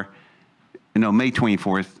 1984, May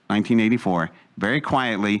 24th, 1984, very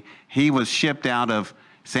quietly, he was shipped out of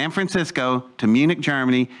San Francisco to Munich,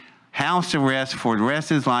 Germany, house arrest for the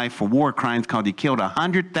rest of his life for war crimes because he killed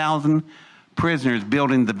 100,000 prisoners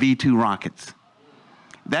building the V-2 rockets.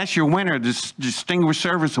 That's your winner of the Distinguished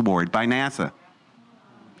Service Award by NASA.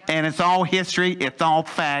 And it's all history, it's all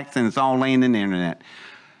facts, and it's all laying in the internet.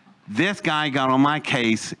 This guy got on my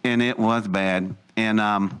case, and it was bad.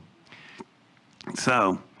 And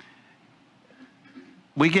so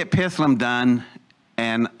we get Pislam done,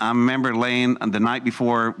 and I remember laying the night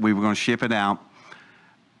before we were going to ship it out,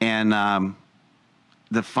 and I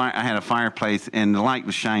had a fireplace, and the light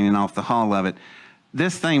was shining off the hull of it.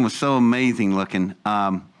 This thing was so amazing looking.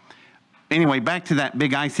 Anyway, back to that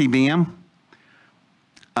big ICBM.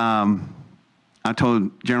 I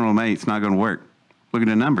told General May it's not going to work. Look at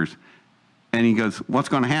the numbers. And he goes, what's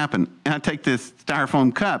going to happen? And I take this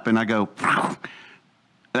styrofoam cup and I go,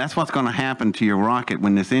 that's what's going to happen to your rocket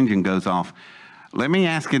when this engine goes off. Let me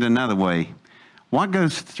ask it another way. What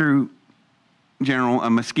goes through, General, a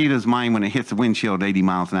mosquito's mind when it hits the windshield 80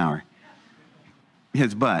 miles an hour?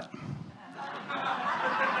 His butt.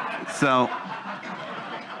 So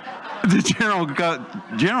the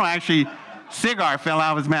General actually, cigar fell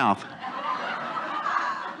out of his mouth.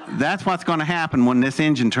 That's what's going to happen when this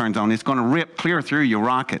engine turns on. It's going to rip clear through your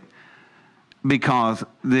rocket because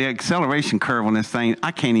the acceleration curve on this thing,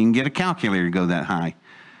 I can't even get a calculator to go that high.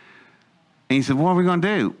 And he said, what are we going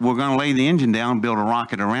to do? We're going to lay the engine down and build a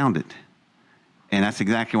rocket around it. And that's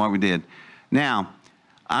exactly what we did. Now,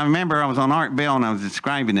 I remember I was on Art Bell and I was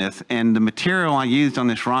describing this, and the material I used on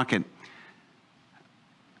this rocket,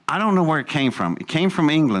 I don't know where it came from. It came from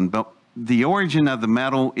England, but the origin of the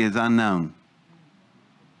metal is unknown.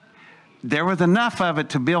 There was enough of it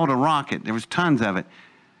to build a rocket. There was tons of it.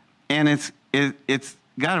 And it's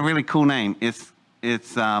got a really cool name. It's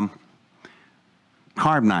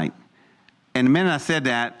carbonite. And the minute I said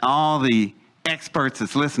that, all the experts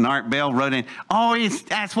that's listening to Art Bell wrote in, oh,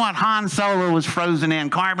 that's what Han Solo was frozen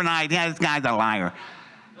in, carbonite. Yeah, this guy's a liar.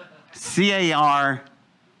 C-A-R-B-O-N-I-T-E,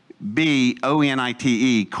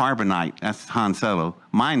 carbonite. That's Han Solo.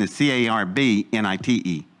 Mine is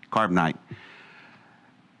C-A-R-B-N-I-T-E, carbonite.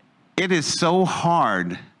 It is so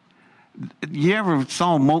hard. You ever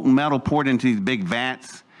saw molten metal poured into these big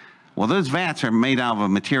vats? Well, those vats are made out of a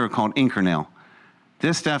material called Inconel.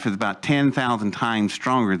 This stuff is about 10,000 times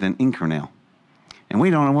stronger than Inconel. And we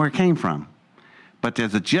don't know where it came from. But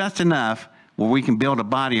there's just enough where we can build a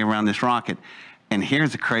body around this rocket. And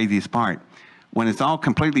here's the craziest part. When it's all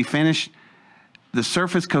completely finished, the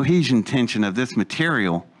surface cohesion tension of this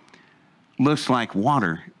material looks like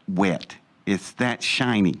water wet. It's that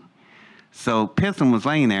shiny. So Piston was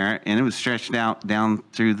laying there, and it was stretched out down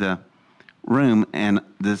through the room, and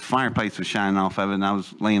this fireplace was shining off of it, and I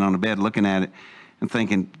was laying on the bed looking at it and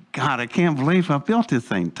thinking, God, I can't believe I built this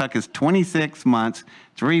thing. It took us 26 months,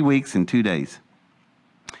 3 weeks, and 2 days,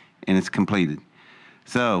 and it's completed.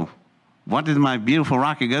 So what does my beautiful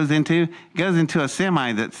rocket goes into? It goes into a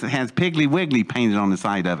semi that has Piggly Wiggly painted on the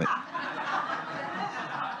side of it.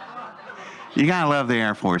 You gotta love the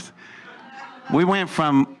Air Force. We went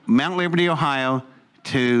from Mount Liberty, Ohio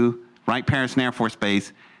to Wright-Patterson Air Force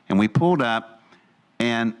Base, and we pulled up,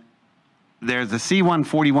 and there's a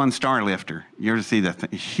C-141 Starlifter. You ever see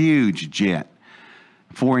that huge jet?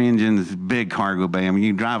 4 engines, big cargo bay. I mean, you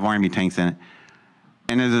can drive Army tanks in it.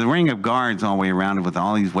 And there's a ring of guards all the way around it with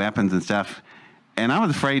all these weapons and stuff. And I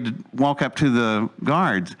was afraid to walk up to the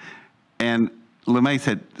guards. And LeMay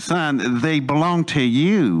said, son, they belong to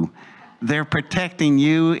you. They're protecting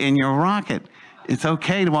you and your rocket. It's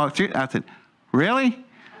okay to walk through. I said, really?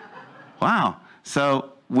 Wow.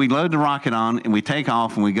 So we load the rocket on, and we take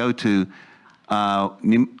off, and we go to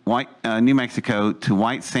New Mexico to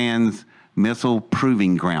White Sands Missile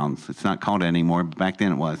Proving Grounds. It's not called that anymore, but back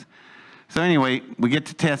then it was. So anyway, we get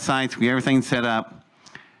to test sites, we get everything set up,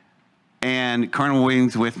 and Colonel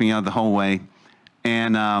Williams with me the whole way,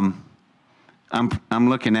 and I'm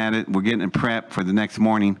looking at it. We're getting it prepped for the next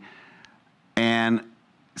morning, and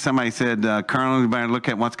somebody said, Colonel, you better look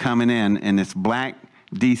at what's coming in, and this black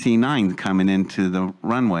DC-9 coming into the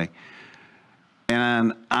runway.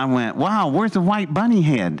 And I went, wow, where's the white bunny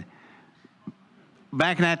head?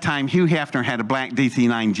 Back in that time, Hugh Hefner had a black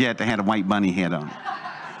DC-9 jet that had a white bunny head on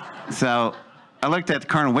it. So I looked at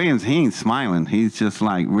Colonel Williams. He ain't smiling. He's just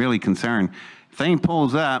like really concerned. Thing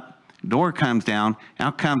pulls up, door comes down,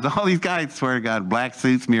 out comes all these guys, swear to God, black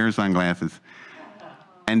suits, mirror, sunglasses.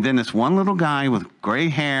 And then this one little guy with gray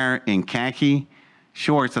hair and khaki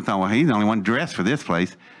shorts. I thought, well, he's the only one dressed for this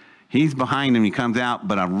place. He's behind him. He comes out,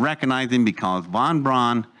 but I recognize him because Von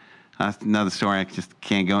Braun, that's another story. I just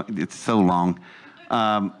can't go. It's so long.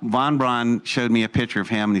 Von Braun showed me a picture of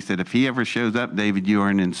him, and he said, if he ever shows up, David, you are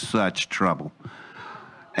in such trouble.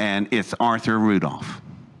 And it's Arthur Rudolph.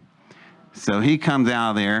 So he comes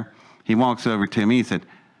out of there. He walks over to me. He said,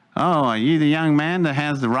 oh, are you the young man that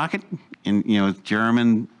has the rocket? And, you know,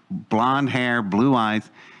 German, blonde hair, blue eyes.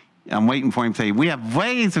 I'm waiting for him to say, we have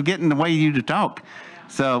ways of getting the way you to talk.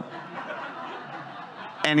 So,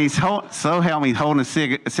 and he's so help me holding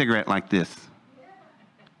a cigarette like this.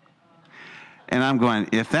 And I'm going,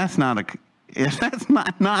 if that's not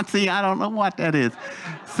Nazi, I don't know what that is.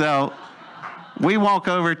 So we walk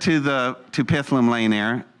over to Pithlem Lane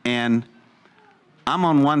there, and I'm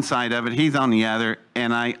on one side of it, he's on the other,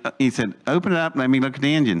 and he said, open it up, let me look at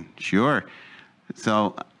the engine. Sure.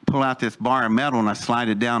 So pull out this bar of metal, and I slide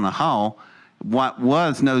it down the hull. What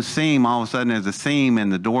was no seam, all of a sudden there's a seam,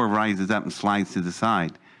 and the door rises up and slides to the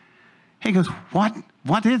side. He goes,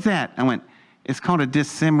 what is that? I went, it's called a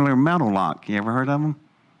dissimilar metal lock. You ever heard of them?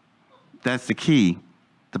 That's the key,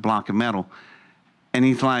 the block of metal. And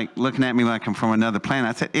he's like looking at me like I'm from another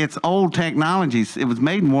planet. I said, it's old technology. It was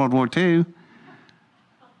made in World War II.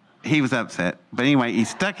 He was upset. But anyway, he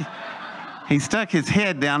stuck his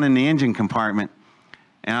head down in the engine compartment.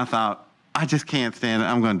 And I thought, I just can't stand it.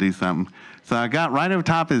 I'm going to do something. So I got right over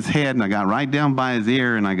top of his head, and I got right down by his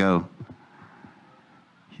ear, and I go,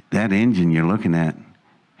 that engine you're looking at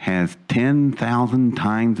has 10,000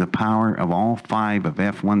 times the power of all 5 of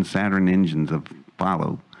F-1 Saturn engines of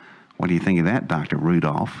Apollo. What do you think of that, Dr.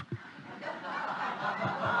 Rudolph?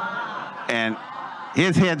 And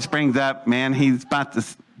his head springs up, man. He's about the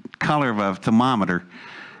color of a thermometer.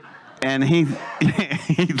 And he's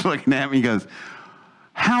looking at me, he goes,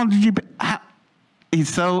 he's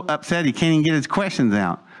so upset he can't even get his questions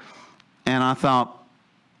out. And I thought,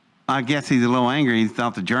 I guess he's a little angry. He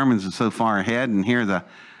thought the Germans were so far ahead, and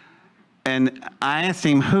I asked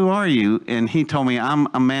him, who are you? And he told me, I'm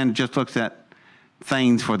a man who just looks at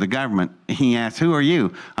things for the government. He asked, who are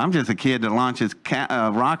you? I'm just a kid that launches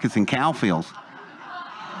rockets in cow fields.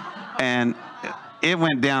 And it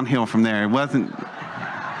went downhill from there. It wasn't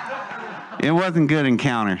a good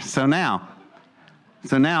encounter. So now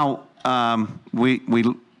we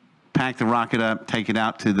pack the rocket up, take it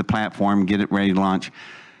out to the platform, get it ready to launch.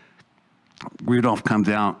 Rudolph comes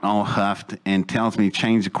out all huffed and tells me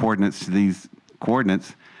change the coordinates to these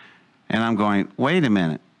coordinates. And I'm going, wait a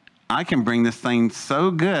minute. I can bring this thing so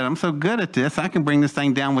good. I'm so good at this. I can bring this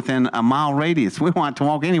thing down within a mile radius. We want to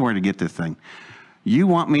walk anywhere to get this thing. You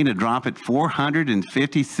want me to drop it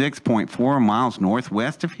 456.4 miles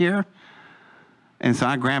northwest of here? And so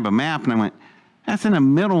I grabbed a map and I went, that's in the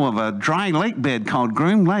middle of a dry lake bed called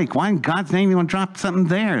Groom Lake. Why in God's name you want to drop something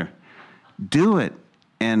there? Do it.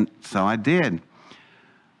 And so I did.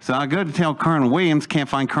 So I go to tell Colonel Williams, can't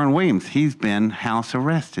find Colonel Williams. He's been house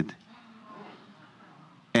arrested.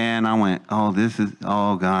 And I went, oh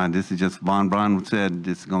God, this is just, Von Braun said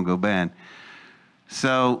this is going to go bad.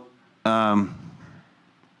 So, well,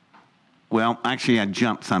 actually, I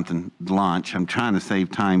jumped something, launch. I'm trying to save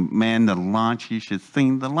time. Man, the launch, you should have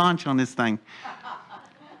seen the launch on this thing.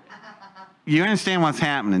 You understand what's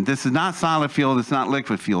happening. This is not solid fuel. It's not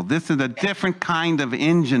liquid fuel. This is a different kind of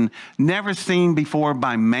engine never seen before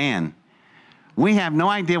by man. We have no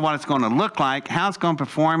idea what it's going to look like, how it's going to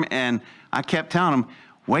perform, and I kept telling them,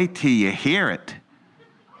 wait till you hear it.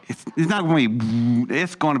 It's not going to be,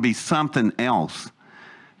 it's going to be something else.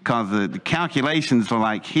 Because the calculations are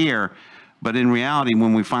like here, but in reality,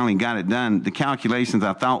 when we finally got it done, the calculations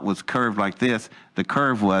I thought was curved like this, the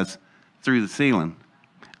curve was through the ceiling.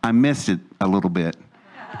 I missed it a little bit.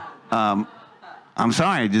 I'm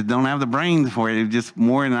sorry, I just don't have the brains for it. It was just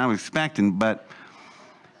more than I was expecting. But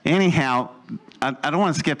anyhow, I don't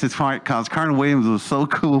want to skip this part because Colonel Williams was so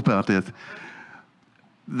cool about this.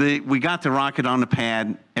 We got the rocket on the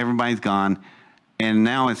pad, everybody's gone, and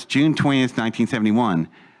now it's June 20th, 1971.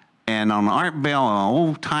 And on Art Bell, an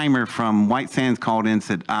old timer from White Sands called in and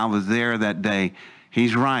said, I was there that day.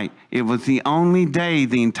 He's right. It was the only day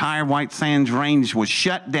the entire White Sands Range was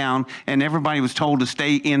shut down and everybody was told to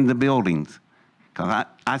stay in the buildings. Because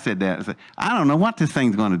I said that. I said, I don't know what this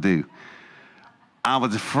thing's going to do. I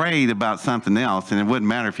was afraid about something else, and it wouldn't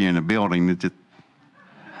matter if you're in a building. It just,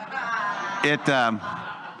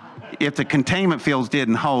 if the containment fields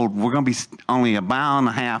didn't hold, we're going to be only a mile and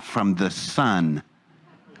a half from the sun.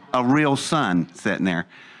 A real sun sitting there.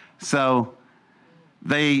 So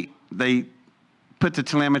they put the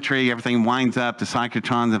telemetry, everything winds up, the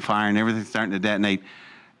cyclotrons are firing, everything's starting to detonate.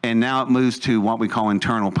 And now it moves to what we call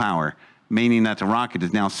internal power, meaning that the rocket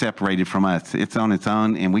is now separated from us. It's on its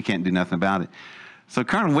own, and we can't do nothing about it. So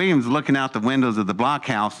Colonel Williams is looking out the windows of the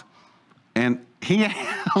blockhouse, and he,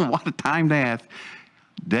 what a time to ask,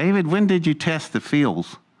 David, when did you test the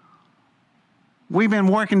fields? We've been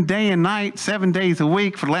working day and night, 7 days a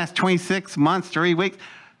week for the last 26 months, 3 weeks,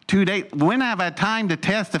 2 days. When have I had time to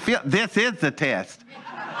test the field? This is the test.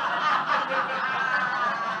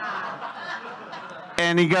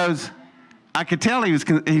 And he goes, I could tell he's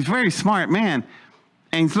a very smart man.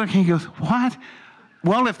 And he's looking, he goes, what?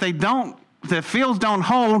 Well, if the fields don't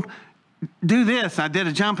hold, do this. I did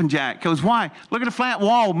a jumping jack. He goes, why? Look at a flat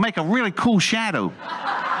wall, make a really cool shadow.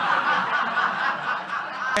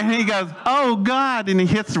 And he goes, oh, God. And he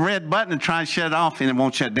hits the red button and tries to shut it off, and it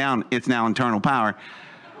won't shut down. It's now internal power.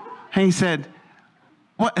 And he said,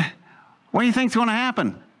 what do you think's going to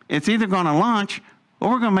happen? It's either going to launch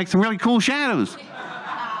or we're going to make some really cool shadows.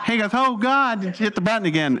 He goes, oh, God. And hit the button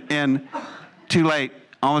again. And too late.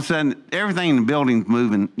 All of a sudden, everything in the building's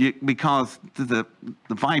moving because the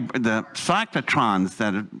cyclotrons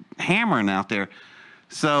that are hammering out there.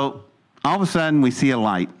 So all of a sudden, we see a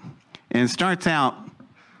light. And it starts out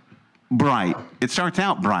bright. It starts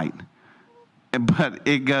out bright, but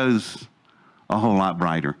it goes a whole lot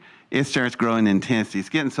brighter. It starts growing in intensity. It's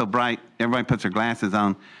getting so bright, everybody puts their glasses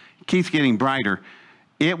on. It keeps getting brighter.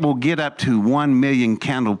 It will get up to 1 million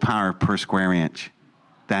candle power per square inch.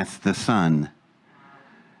 That's the sun.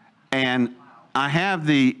 And I have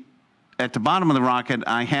at the bottom of the rocket,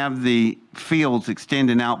 I have the fields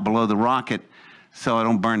extending out below the rocket so I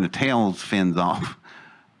don't burn the tails fins off.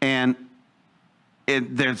 And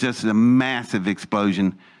there's just a massive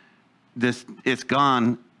explosion. It's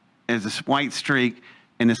gone. There's this white streak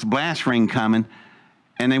and this blast ring coming.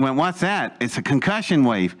 And they went, what's that? It's a concussion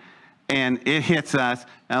wave. And it hits us.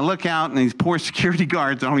 And I look out, and these poor security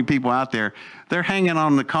guards, the only people out there, they're hanging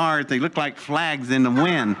on the cars. They look like flags in the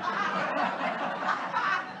wind.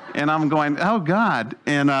 And I'm going, oh, God.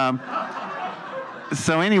 And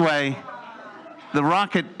so anyway, the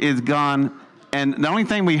rocket is gone. And the only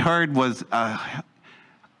thing we heard was,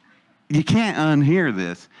 you can't unhear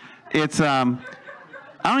this. It's, I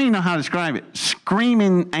don't even know how to describe it.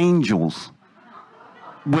 Screaming angels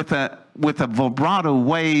with a vibrato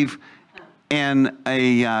wave and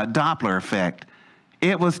a Doppler effect.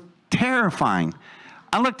 It was terrifying.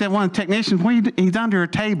 I looked at one of the technicians, he's under a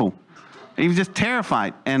table. He was just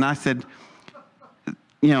terrified. And I said,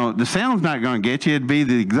 you know, the sound's not going to get you. It'd be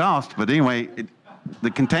the exhaust. But anyway,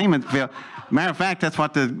 the containment field. Matter of fact, that's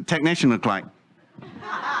what the technician looked like.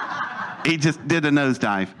 He just did a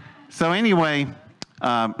nosedive. So anyway,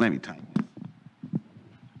 let me tell you.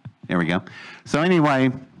 There we go. So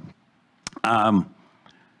anyway,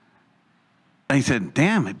 he said,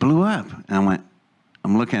 damn, it blew up. And I went,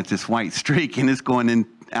 I'm looking at this white streak, and it's going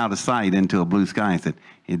out of sight into a blue sky. I said,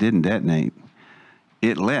 it didn't detonate.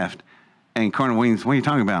 It left. And Colonel Williams, what are you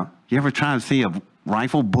talking about? You ever try to see a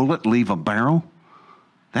rifle bullet leave a barrel?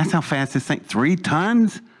 That's how fast this thing, 3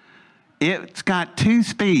 tons? It's got 2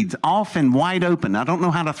 speeds, off and wide open. I don't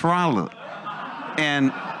know how to throttle it.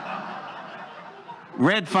 And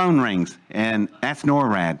red phone rings, and that's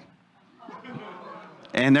NORAD.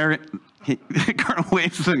 And Colonel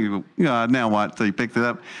Williams, now what? So he picks it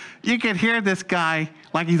up. You could hear this guy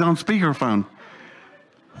like he's on speakerphone.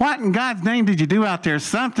 What in God's name did you do out there?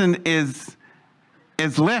 Something is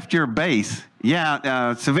left your base.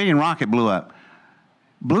 Yeah, civilian rocket blew up.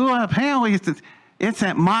 Blew up? Hell, it's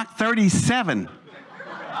at Mach 37.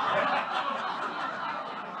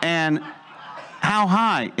 And how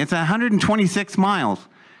high? It's 126 miles,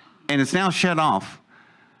 and it's now shut off.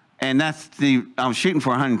 And I was shooting for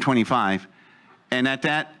 125, and at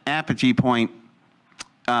that apogee point,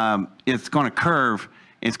 it's going to curve.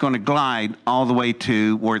 It's going to glide all the way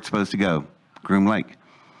to where it's supposed to go, Groom Lake.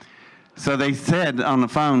 So they said on the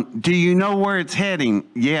phone, do you know where it's heading?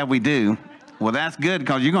 Yeah, we do. Well, that's good,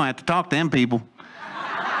 because you're going to have to talk to them people.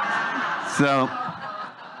 So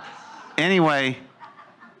anyway,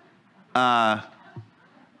 I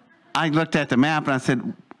looked at the map, and I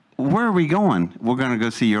said, where are we going? We're going to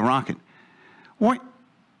go see your rocket. What?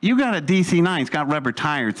 You got a DC-9. It's got rubber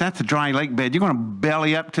tires. That's a dry lake bed. You're going to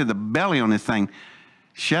belly up to the belly on this thing.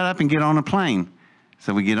 Shut up and get on a plane.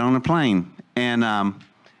 So we get on a plane, and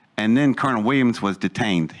then Colonel Williams was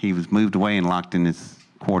detained. He was moved away and locked in his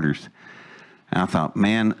quarters. And I thought,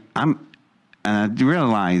 man, and I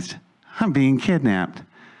realized I'm being kidnapped.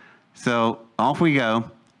 So off we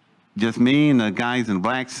go, just me and the guys in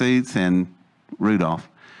black suits and Rudolph.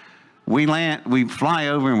 We fly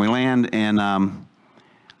over and we land, and a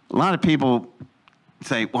lot of people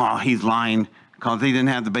say, well, he's lying because he didn't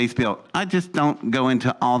have the base built. I just don't go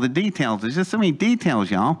into all the details. There's just so many details,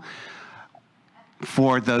 y'all.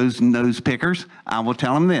 For those nose pickers, I will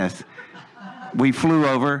tell them this. We flew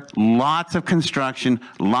over, lots of construction,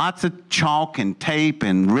 lots of chalk and tape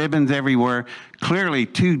and ribbons everywhere. Clearly,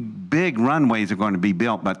 2 big runways are going to be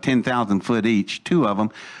built, about 10,000 foot each, 2 of them.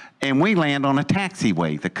 And we land on a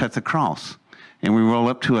taxiway that cuts across. And we roll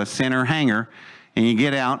up to a center hangar, and you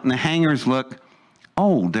get out, and the hangars look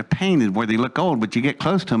old. They're painted where they look old, but you get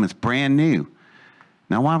close to them, it's brand new.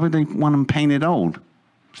 Now, why would they want them painted old?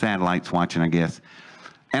 Satellites watching, I guess.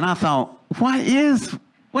 And I thought, what is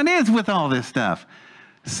with all this stuff?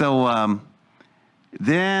 So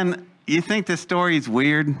then you think the story's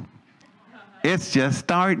weird? It's just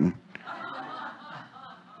starting.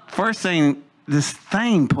 First thing, this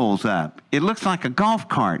thing pulls up. It looks like a golf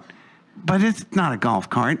cart, but it's not a golf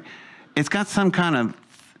cart. It's got some kind of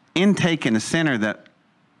intake in the center that,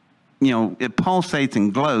 it pulsates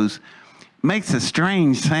and glows. Makes a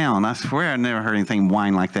strange sound. I swear I never heard anything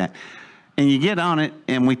whine like that. And you get on it,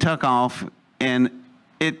 and we took off, and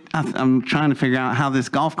I'm trying to figure out how this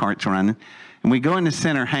golf cart's running. And we go in the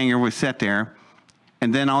center hangar, we sit there,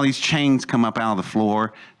 and then all these chains come up out of the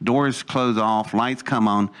floor, doors close off, lights come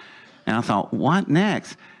on, and I thought, what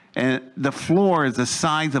next? And the floor is the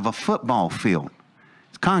size of a football field.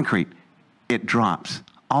 It's concrete. It drops,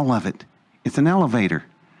 all of it. It's an elevator.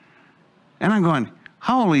 And I'm going,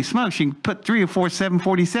 holy smokes, you can put 3 or 4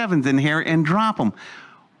 747s in here and drop them.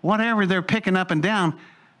 Whatever they're picking up and down,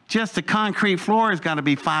 just the concrete floor has got to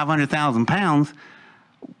be 500,000 pounds.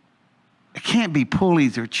 It can't be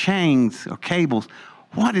pulleys or chains or cables.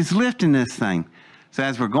 What is lifting this thing? So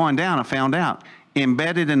as we're going down, I found out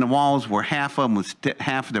embedded in the walls where half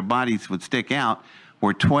of their bodies would stick out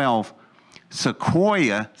were 12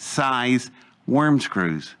 Sequoia-size worm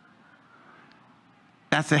screws.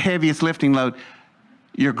 That's the heaviest lifting load.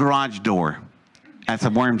 Your garage door, that's a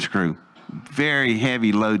worm screw. Very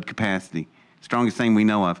heavy load capacity. Strongest thing we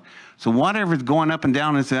know of. So whatever's going up and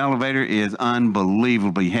down this elevator is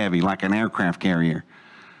unbelievably heavy, like an aircraft carrier.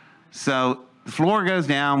 So the floor goes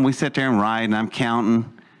down, we sit there and ride, and I'm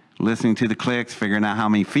counting, listening to the clicks, figuring out how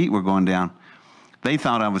many feet we're going down. They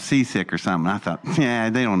thought I was seasick or something. I thought, yeah,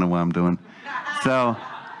 they don't know what I'm doing. So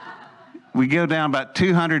we go down about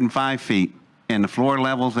 205 feet, and the floor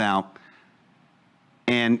levels out.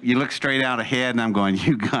 And you look straight out ahead, and I'm going,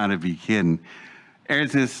 you gotta be kidding.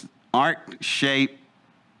 There's this arc-shaped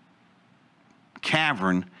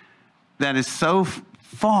cavern that is so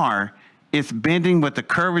far, it's bending with the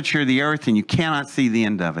curvature of the earth, and you cannot see the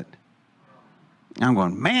end of it. I'm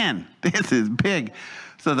going, man, this is big.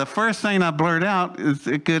 So the first thing I blurt out is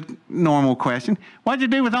a good, normal question. What'd you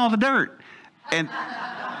do with all the dirt? And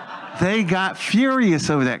they got furious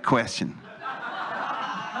over that question.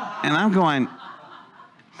 And I'm going,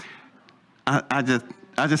 I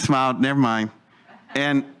just smiled, never mind.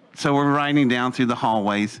 And so we're riding down through the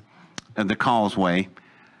hallways. the causeway,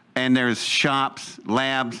 and there's shops,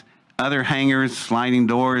 labs, other hangars, sliding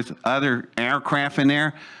doors, other aircraft in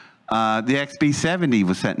there. The XB-70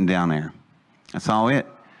 was sitting down there. I saw it,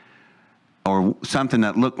 or something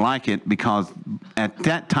that looked like it, because at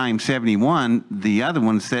that time, 71, the other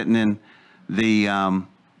one's sitting in the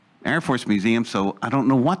Air Force Museum, so I don't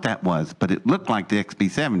know what that was, but it looked like the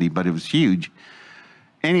XB-70, but it was huge.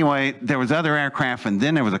 Anyway, there was other aircraft, and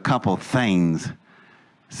then there was a couple of things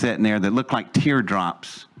sitting there that looked like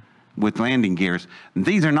teardrops with landing gears. And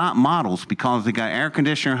these are not models, because they got air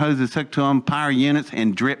conditioner hoses hooked to them, power units,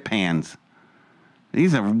 and drip pans.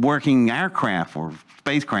 These are working aircraft or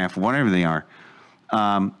spacecraft or whatever they are.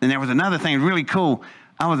 And there was another thing really cool.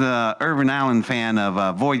 I was a Irvin Allen fan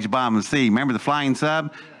of Voyage Bottom of the Sea. Remember the flying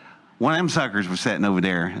sub? One of them suckers was sitting over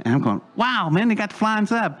there. And I'm going, wow, man, they got the flying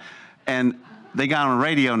sub. And they got on the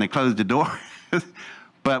radio and they closed the door.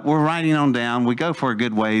 But we're riding on down. We go for a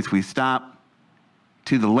good ways. We stop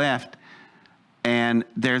to the left, and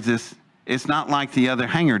there's this, it's not like the other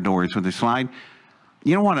hangar doors where they slide.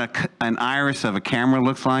 You know what an iris of a camera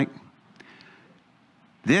looks like?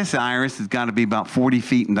 This iris has got to be about 40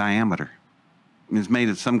 feet in diameter. It's made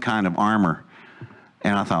of some kind of armor.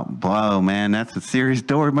 And I thought, whoa, man, that's a serious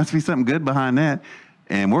door. It must be something good behind that.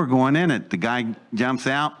 And we're going in it. The guy jumps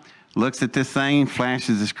out, looks at this thing,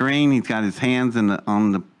 flashes the screen. He's got his hands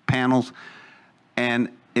on the panels, and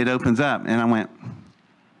it opens up. And I went,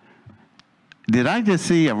 did I just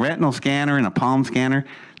see a retinal scanner and a palm scanner?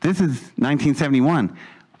 This is 1971.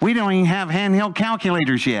 We don't even have handheld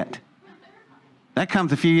calculators yet. That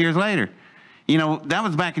comes a few years later. You know, that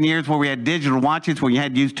was back in the years where we had digital watches where you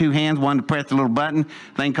had to use two hands, one to press the little button.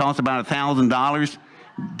 Thing cost about $1,000.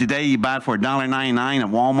 Today you buy it for $1.99 at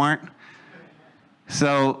Walmart.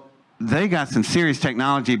 So they got some serious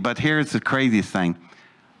technology, but here's the craziest thing.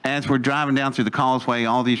 As we're driving down through the causeway,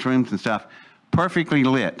 all these rooms and stuff, perfectly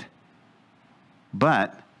lit,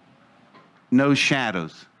 but no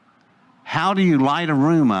shadows. How do you light a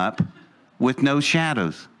room up with no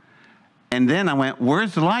shadows? And then I went,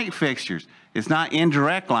 where's the light fixtures? It's not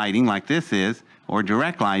indirect lighting like this is, or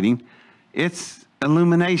direct lighting. It's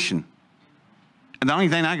illumination. And the only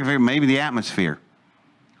thing I can figure, maybe the atmosphere.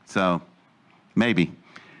 So, maybe.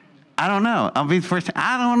 I don't know. I'll be the first.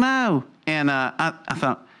 I don't know. And I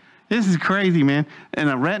thought, this is crazy, man. And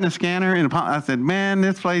a retina scanner, and I said, man,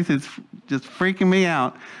 this place is just freaking me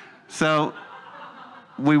out. So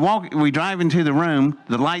we drive into the room.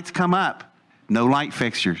 The lights come up. No light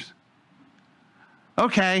fixtures.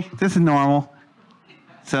 Okay, this is normal.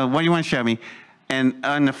 So what do you want to show me? And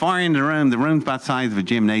on the far end of the room's about the size of a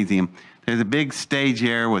gymnasium. There's a big stage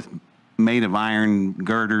there made of iron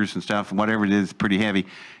girders and stuff, whatever it is, pretty heavy.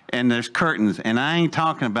 And there's curtains, and I ain't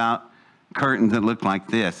talking about curtains that look like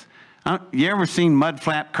this. You ever seen mud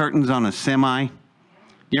flap curtains on a semi?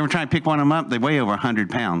 You ever try to pick one of them up? They weigh over 100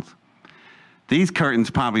 pounds. These curtains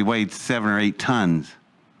probably weighed 7 or 8 tons.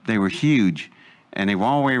 They were huge, and they were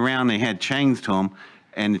all the way around. They had chains to them,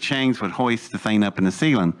 and the chains would hoist the thing up in the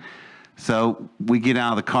ceiling. So we get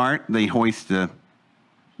out of the cart. They hoist the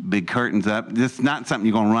big curtains up. This is not something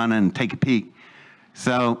you're going to run in and take a peek.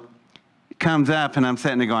 So it comes up, and I'm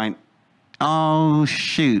sitting there going, oh,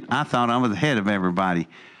 shoot, I thought I was ahead of everybody,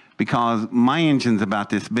 because my engine's about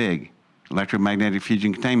this big, electromagnetic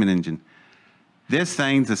fusion containment engine. This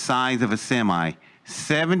thing's the size of a semi,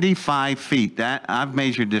 75 feet. That I've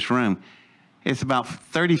measured this room. It's about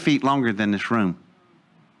 30 feet longer than this room.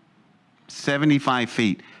 75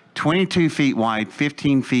 feet, 22 feet wide,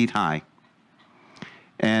 15 feet high.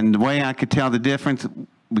 And the way I could tell the difference,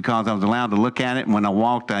 because I was allowed to look at it, and when I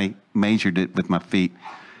walked, I measured it with my feet.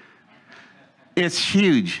 It's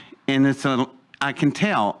huge, and I can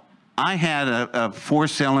tell. I had a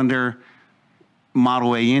 4-cylinder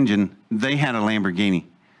Model A engine. They had a Lamborghini.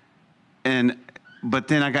 But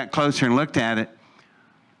then I got closer and looked at it,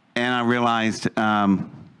 and I realized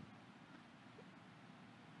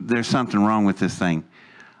there's something wrong with this thing.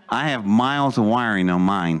 I have miles of wiring on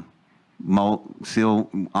mine, seal,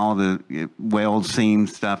 all the weld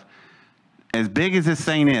seams stuff. As big as this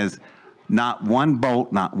thing is, not one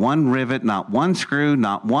bolt, not one rivet, not one screw,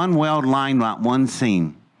 not one weld line, not one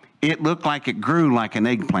seam. It looked like it grew like an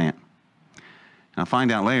eggplant. I'll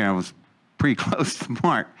find out later I was pretty close to the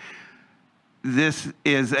mark. This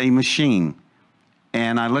is a machine.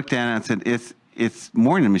 And I looked at it and I said, it's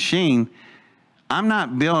more than a machine. I'm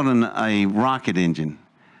not building a rocket engine.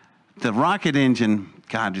 The rocket engine,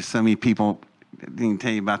 God, there's so many people, I didn't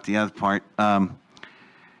tell you about the other part.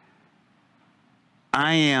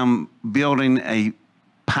 I am building a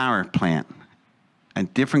power plant, a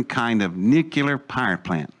different kind of nuclear power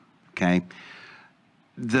plant, okay?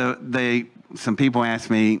 some people asked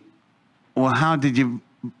me, well, how did you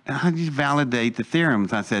validate the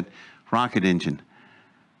theorems? I said, rocket engine.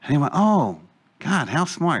 And he went, oh, God, how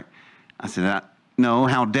smart. I said, no,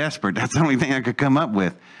 how desperate. That's the only thing I could come up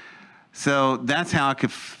with. So that's how I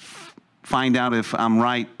could find out if I'm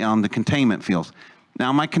right on the containment fields.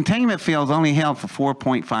 Now, my containment fields only held for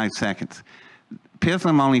 4.5 seconds.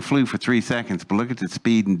 PISLM only flew for 3 seconds, but look at the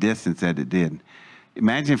speed and distance that it did.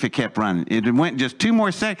 Imagine if it kept running. It went just 2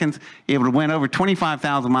 more seconds, it would have went over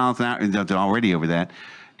 25,000 miles an hour. It's already over that.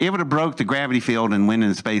 It would have broke the gravity field and went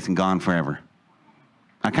into space and gone forever.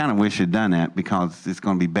 I kind of wish it had done that because it's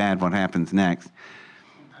going to be bad what happens next.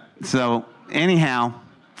 So anyhow,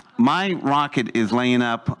 my rocket is laying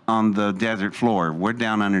up on the desert floor. We're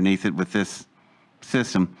down underneath it with this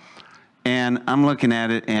system. And I'm looking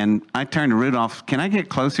at it, and I turned to Rudolph, can I get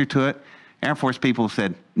closer to it? Air Force people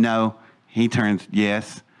said, no. He turns,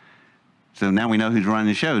 yes. So now we know who's running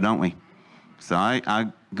the show, don't we? So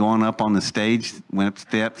I going up on the stage, went up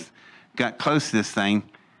steps, got close to this thing,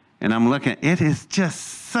 and I'm looking. It is just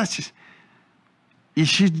such, you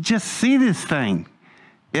should just see this thing.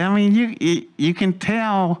 I mean, you can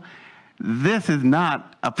tell this is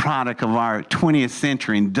not a product of our 20th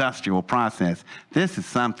century industrial process. This is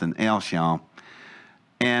something else, y'all.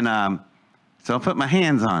 And so I put my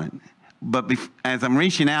hands on it. But as I'm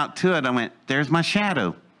reaching out to it, I went, there's my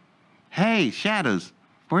shadow. Hey, shadows,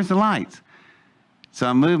 where's the lights? So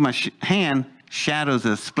I moved my hand, shadows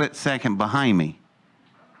a split second behind me.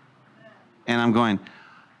 And I'm going,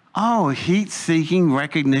 oh, heat-seeking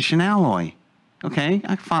recognition alloy. Okay,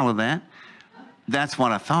 I follow that. That's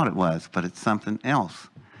what I thought it was, but it's something else.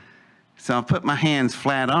 So I put my hands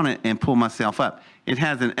flat on it and pull myself up. It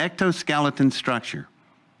has an ectoskeleton structure.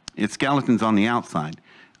 Its skeleton's on the outside.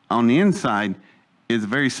 On the inside is a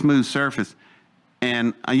very smooth surface.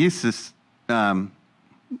 And I used to,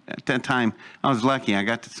 at that time, I was lucky. I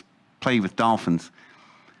got to play with dolphins.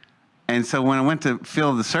 And so when I went to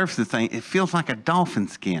feel the surface of the thing, it feels like a dolphin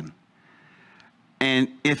skin. And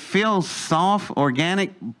it feels soft,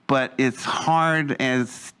 organic, but it's hard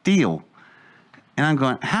as steel. And I'm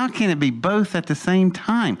going, how can it be both at the same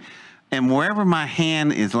time? And wherever my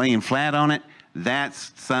hand is laying flat on it,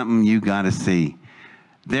 that's something you got to see.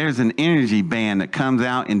 There's an energy band that comes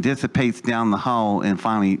out and dissipates down the hull and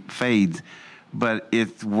finally fades. But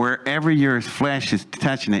it's wherever your flesh is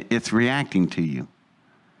touching it, it's reacting to you.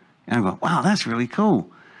 And I'm going, wow, that's really cool.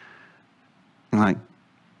 I'm like,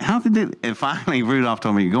 how did it? And finally, Rudolph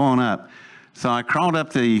told me, go on up. So I crawled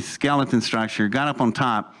up the skeleton structure, got up on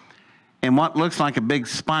top, and what looks like a big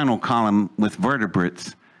spinal column with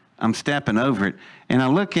vertebrates, I'm stepping over it, and I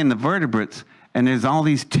look in the vertebrates, and there's all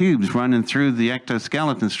these tubes running through the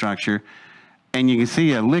ectoskeleton structure, and you can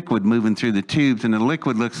see a liquid moving through the tubes, and the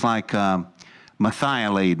liquid looks like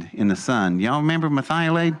methylate in the sun. Y'all remember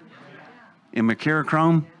methylate in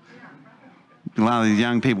mercurochrome? A lot of these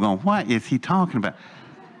young people going, what is he talking about?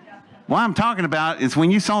 What I'm talking about is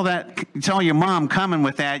when you saw your mom coming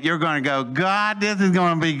with that, you're going to go, God, this is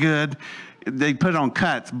going to be good. They put it on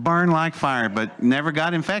cuts, burn like fire, but never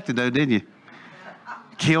got infected though, did you?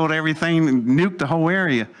 Killed everything, and nuked the whole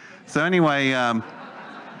area. So anyway,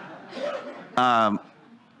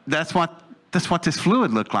 that's what this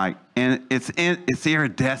fluid looked like, and it's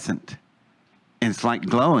iridescent, and it's like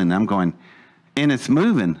glowing. I'm going, and it's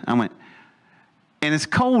moving. I went. And it's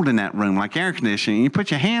cold in that room, like air conditioning. You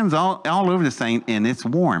put your hands all over this thing, and it's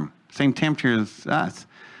warm, same temperature as us.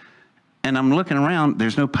 And I'm looking around,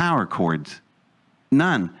 there's no power cords,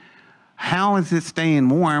 none. How is it staying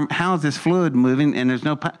warm? How is this fluid moving? And there's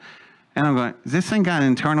no power. And I'm going, this thing got an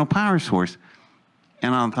internal power source.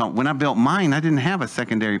 And I thought, when I built mine, I didn't have a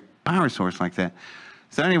secondary power source like that.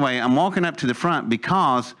 So anyway, I'm walking up to the front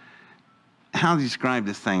because, how do you describe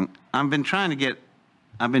this thing? I've been trying to get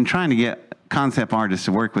concept artists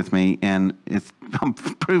to work with me, and it's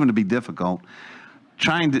proven to be difficult.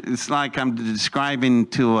 It's like I'm describing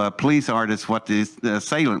to a police artist what the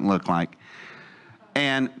assailant looked like.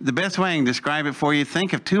 And the best way I can describe it for you,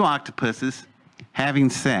 think of 2 octopuses having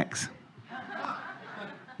sex.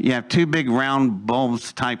 You have 2 big round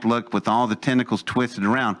bulbs type look with all the tentacles twisted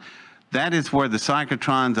around. That is where the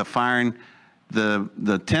cyclotrons are firing.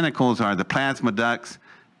 The tentacles are the plasma ducts,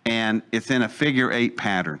 and it's in a figure 8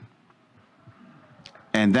 pattern.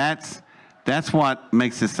 And that's what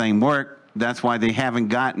makes this thing work. That's why they haven't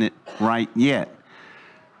gotten it right yet.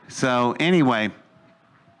 So anyway,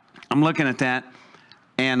 I'm looking at that,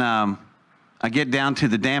 and I get down to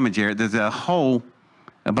the damage area. There's a hole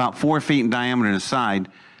about 4 feet in diameter on the side.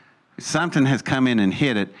 Something has come in and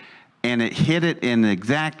hit it, and it hit it in the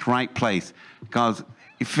exact right place. Because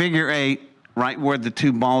figure 8, right where the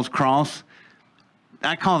two balls cross.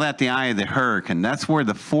 I call that the eye of the hurricane. That's where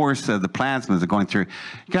the force of the plasmas are going through.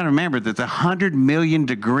 You got to remember there's 100 million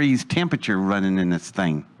degrees temperature running in this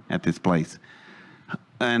thing at this place.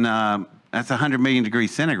 And that's 100 million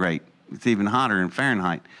degrees centigrade. It's even hotter in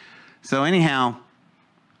Fahrenheit. So anyhow,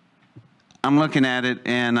 I'm looking at it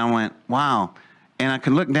and I went, wow. And I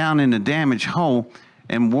could look down in the damaged hole,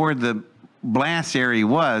 and where the blast area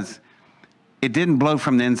was, it didn't blow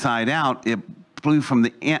from the inside out. It blew from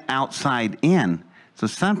the outside in. So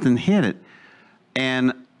something hit it.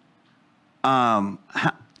 And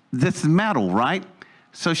this is metal, right?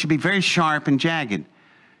 So it should be very sharp and jagged.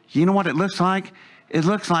 You know what it looks like? It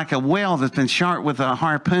looks like a whale that's been shot with a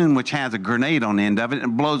harpoon, which has a grenade on the end of it,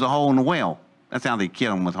 and blows a hole in the whale. That's how they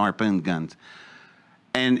kill them, with harpoon guns.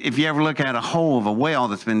 And if you ever look at a hole of a whale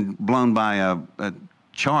that's been blown by a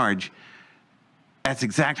charge, that's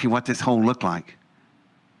exactly what this hole looked like.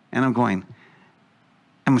 And I'm going,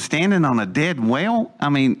 am I standing on a dead whale? I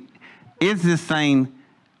mean, is this thing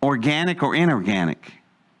organic or inorganic?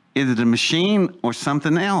 Is it a machine or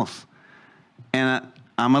something else? And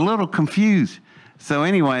I'm a little confused. So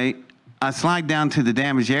anyway, I slide down to the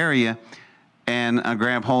damaged area, and I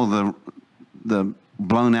grab hold of the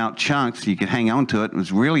blown out chunks so you could hang on to it. It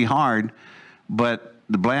was really hard, but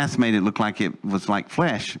the blast made it look like it was like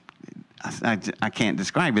flesh. I can't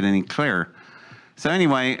describe it any clearer. So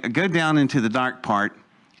anyway, I go down into the dark part,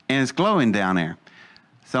 and it's glowing down there.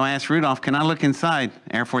 So I asked Rudolph, can I look inside?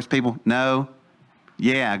 Air Force people, no.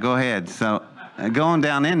 Yeah, go ahead. So going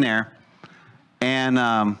down in there, and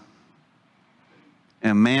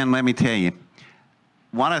man, let me tell you,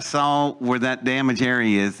 what I saw where that damage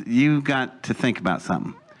area is, you got to think about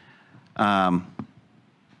something. I'll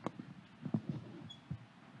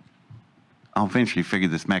eventually figure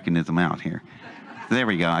this mechanism out here. There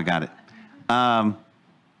we go, I got it. I'm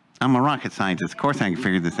a rocket scientist. Of course I can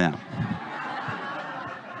figure this out.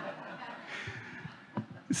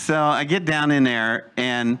 So I get down in there,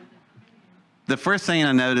 and the first thing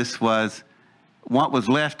I noticed was what was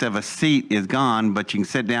left of a seat is gone, but you can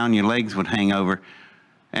sit down, your legs would hang over.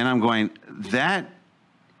 And I'm going, that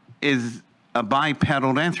is a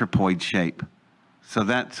bipedal anthropoid shape. So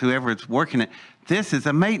that's whoever it's working it. This is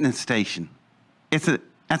a maintenance station.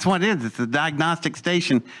 That's what it is. It's a diagnostic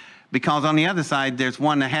station, because on the other side, there's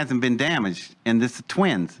one that hasn't been damaged. And this is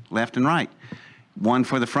twins, left and right. One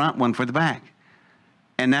for the front, one for the back.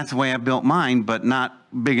 And that's the way I built mine, but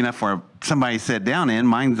not big enough for somebody to sit down in.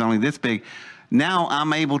 Mine's only this big. Now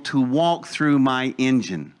I'm able to walk through my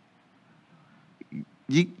engine.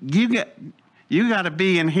 You got to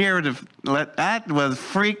be in here to let. That was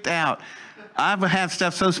freaked out. I would have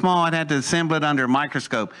stuff so small I'd have to assemble it under a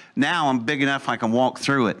microscope. Now I'm big enough I can walk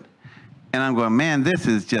through it. And I'm going, man, this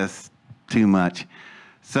is just too much.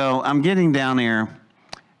 So I'm getting down there,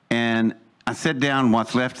 and I sit down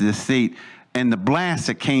what's left of this seat, and the blast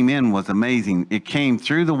that came in was amazing. It came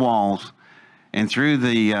through the walls and through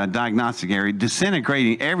the diagnostic area,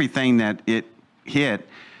 disintegrating everything that it hit.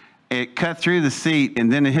 It cut through the seat,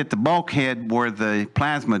 and then it hit the bulkhead where the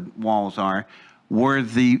plasma walls are, where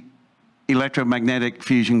the electromagnetic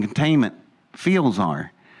fusion containment fields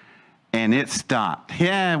are. And it stopped.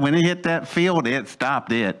 Yeah, when it hit that field, it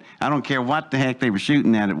stopped it. I don't care what the heck they were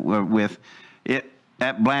shooting at it with.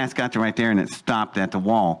 That blast got to right there, and it stopped at the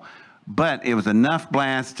wall. But it was enough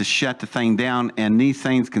blast to shut the thing down, and these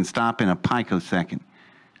things can stop in a picosecond.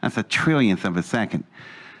 That's a trillionth of a second.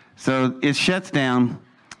 So it shuts down,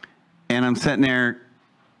 and I'm sitting there,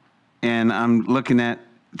 and I'm looking at,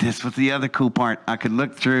 this was the other cool part. I could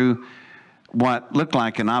look through what looked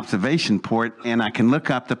like an observation port, and I can look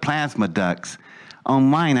up the plasma ducts. On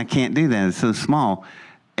mine, I can't do that. It's so small.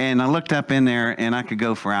 And I looked up in there, and I could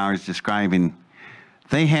go for hours describing.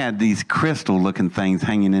 They had these crystal-looking things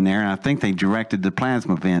hanging in there, and I think they directed the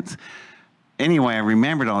plasma vents. Anyway, I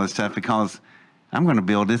remembered all this stuff because I'm going to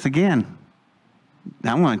build this again.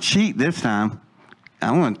 I'm going to cheat this time.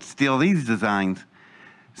 I'm going to steal these designs.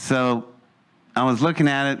 So I was looking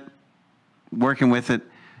at it, working with it,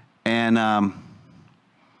 and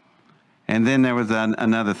then there was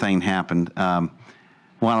another thing happened. While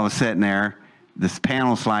I was sitting there, this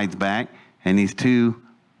panel slides back, and these two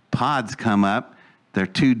pods come up. They're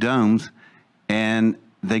two domes, and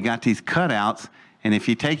they got these cutouts, and if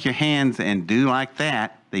you take your hands and do like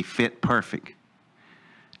that, they fit perfect.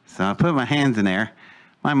 So I put my hands in there.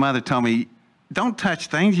 My mother told me, don't touch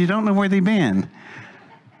things, you don't know where they've been.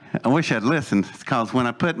 I wish I'd listened, because when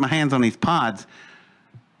I put my hands on these pods,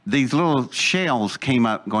 these little shells came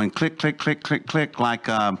up going click, click, click, click, click, like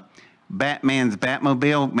Batman's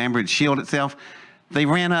Batmobile. Remember, it shielded itself? They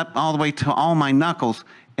ran up all the way to all my knuckles,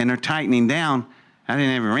 and they're tightening down. I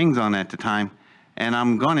didn't have rings on at the time. And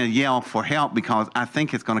I'm going to yell for help because I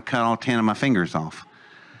think it's going to cut all 10 of my fingers off.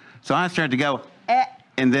 So I started to go, eh,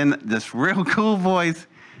 and then this real cool voice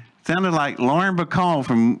sounded like Lauren Bacall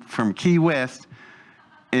from Key West.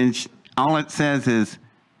 And all it says is,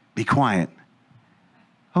 be quiet.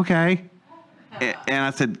 Okay. And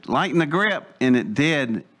I said, lighten the grip. And it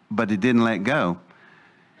did, but it didn't let go.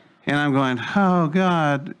 And I'm going, oh,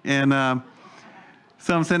 God. And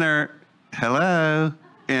so I'm sitting there, hello.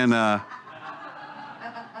 And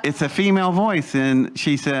it's a female voice. And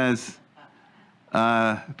she says,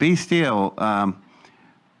 be still.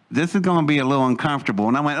 This is going to be a little uncomfortable.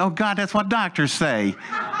 And I went, oh, God, that's what doctors say.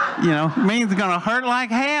 You know, it means it's going to hurt like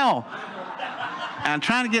hell. And I'm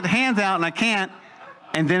trying to get the hands out, and I can't.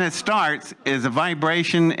 And then it starts as a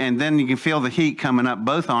vibration, and then you can feel the heat coming up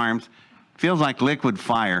both arms. Feels like liquid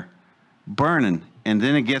fire, burning. And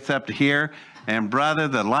then it gets up to here, and brother,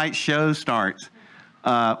 the light show starts.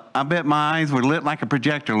 I bet my eyes were lit like a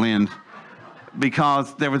projector lens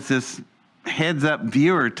because there was this heads-up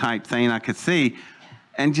viewer type thing I could see,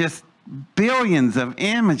 and just billions of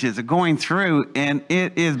images are going through, and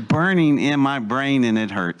it is burning in my brain, and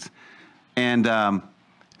it hurts. And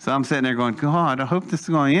so I'm sitting there going, God, I hope this is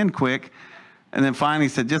going to end quick. And then finally he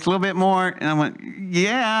said, just a little bit more. And I went,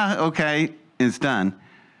 yeah, okay, it's done.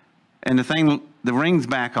 And the rings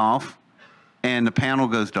back off, and the panel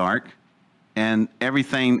goes dark, and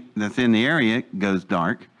everything that's in the area goes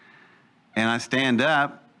dark. And I stand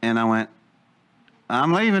up, and I went,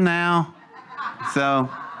 I'm leaving now. So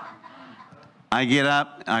I get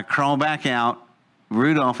up, I crawl back out.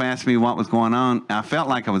 Rudolph asked me what was going on. I felt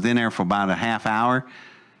like I was in there for about a half hour.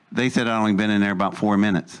 They said I'd only been in there about 4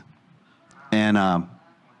 minutes. And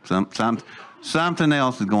something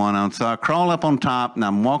else is going on. So I crawl up on top, and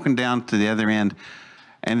I'm walking down to the other end.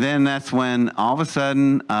 And then that's when all of a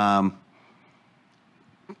sudden I'm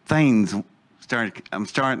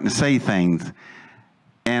starting to say things.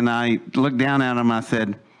 And I looked down at them, I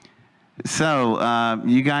said, so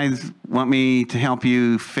you guys want me to help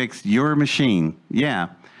you fix your machine? Yeah.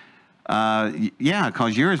 Yeah,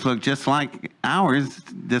 because yours look just like ours.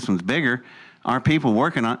 This one's bigger. Our people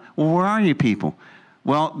working on it. Well, where are you people?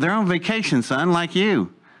 Well, they're on vacation, son, like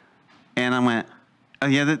you. And I went, oh,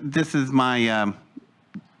 yeah, this is my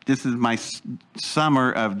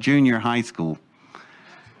summer of junior high school.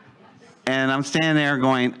 And I'm standing there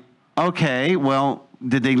going, okay, well,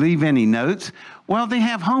 did they leave any notes? Well, they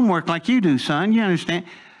have homework like you do, son. You understand?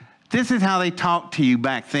 This is how they talked to you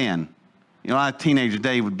back then. You know, a lot of teenagers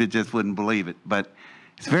today just wouldn't believe it, but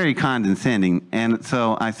it's very condescending. And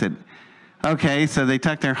so I said, okay, so they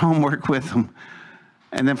took their homework with them.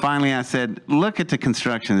 And then finally I said, look at the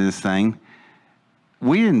construction of this thing.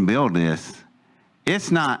 We didn't build this.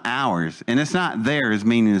 It's not ours, and it's not theirs,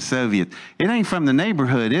 meaning the Soviets. It ain't from the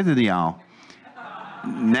neighborhood, is it, y'all?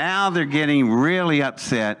 Now they're getting really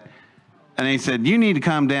upset. And they said, you need to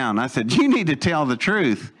calm down. I said, you need to tell the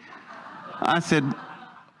truth. I said,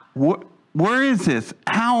 where is this?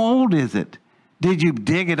 How old is it? Did you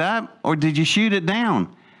dig it up or did you shoot it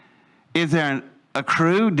down? Is there a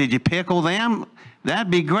crew? Did you pickle them?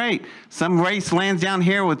 That'd be great. Some race lands down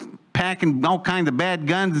here with packing all kinds of bad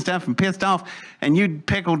guns and stuff and pissed off, and you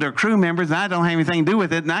pickled their crew members, and I don't have anything to do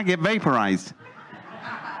with it, and I get vaporized.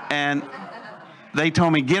 And they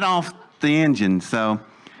told me, get off the engine. So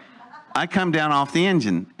I come down off the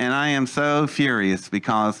engine, and I am so furious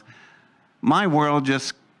because my world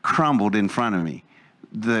just crumbled in front of me.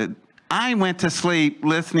 I went to sleep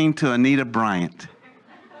listening to Anita Bryant.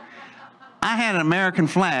 I had an American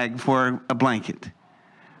flag for a blanket.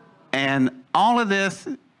 And all of this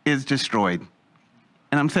is destroyed.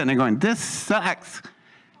 And I'm sitting there going, this sucks.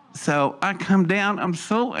 So I come down, I'm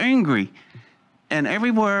so angry. And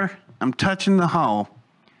everywhere I'm touching the hull,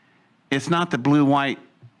 it's not the blue-white,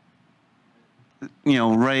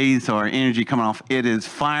 rays or energy coming off. It is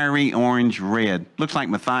fiery orange red. Looks like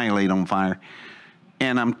methylate on fire.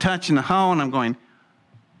 And I'm touching the hull, and I'm going,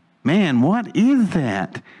 man, what is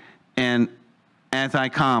that? And as I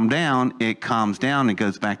calm down, it calms down and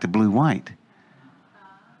goes back to blue-white.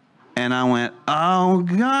 And I went, oh,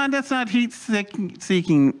 God, that's not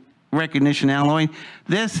heat-seeking recognition alloy.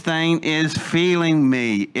 This thing is feeling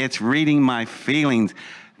me. It's reading my feelings.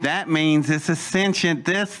 That means it's a sentient.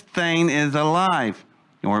 This thing is alive,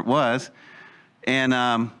 or it was. And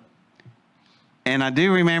I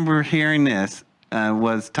do remember hearing this.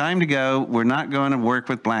 Was time to go. We're not going to work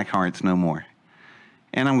with Black Hearts no more.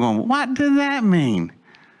 And I'm going, what does that mean?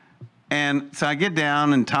 And so I get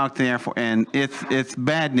down and talk to the Air Force, and it's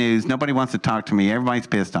bad news. Nobody wants to talk to me. Everybody's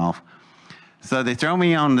pissed off. So they throw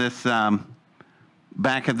me on this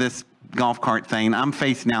back of this golf cart thing. I'm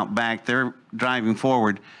facing out back. They're driving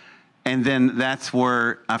forward. And then that's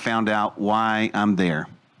where I found out why I'm there.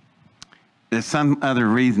 There's some other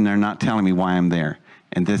reason they're not telling me why I'm there.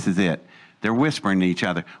 And this is it. They're whispering to each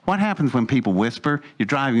other. What happens when people whisper? You're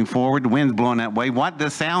driving forward, the wind's blowing that way. What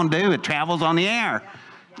does sound do? It travels on the air.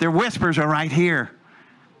 Their whispers are right here.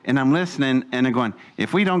 And I'm listening, and they're going,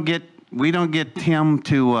 if we don't get Tim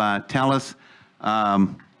to tell us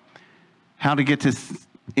how to get this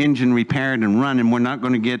engine repaired and running, we're not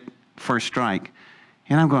going to get first strike.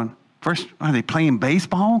 And I'm going, first, are they playing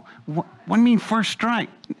baseball? What do you mean first strike?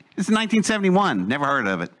 This is 1971, never heard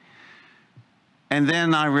of it. And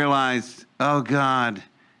then I realized, oh God,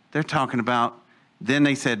 they're talking about, then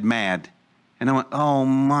they said MAD. And I went, oh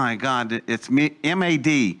my God, it's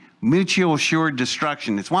MAD, Mutual Assured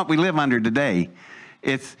Destruction. It's what we live under today.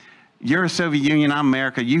 It's, you're a Soviet Union, I'm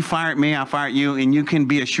America. You fire at me, I fire at you, and you can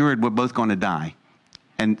be assured we're both going to die.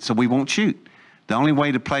 And so we won't shoot. The only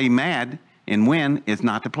way to play MAD and win is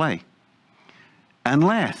not to play.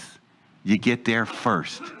 Unless you get there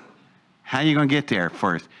first. How are you going to get there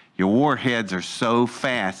first? Your warheads are so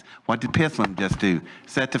fast. What did Pittsland just do?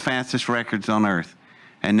 Set the fastest records on Earth.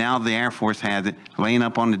 And now the Air Force has it laying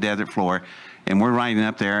up on the desert floor, and we're riding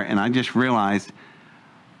up there, and I just realized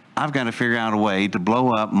I've got to figure out a way to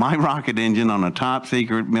blow up my rocket engine on a top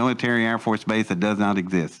secret military Air Force base that does not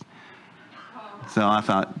exist. So I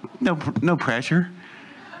thought, no pressure.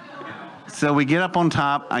 So we get up on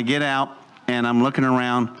top, I get out, and I'm looking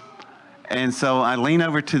around, and so I lean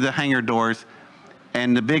over to the hangar doors,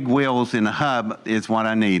 and the big wheels in the hub is what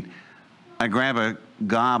I need. I grab a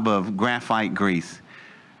gob of graphite grease.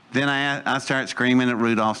 Then I start screaming at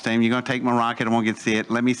Rudolph, saying, you're going to take my rocket, I won't get to see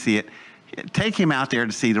it, let me see it. Take him out there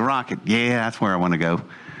to see the rocket. Yeah, that's where I want to go.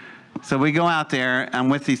 So we go out there, I'm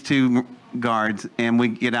with these two guards, and we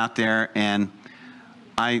get out there, and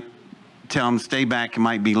I tell them, stay back, it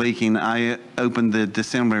might be leaking. I open the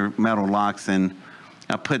dissimilar metal locks, and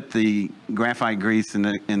I put the graphite grease in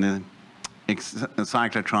the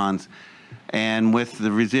cyclotrons, and with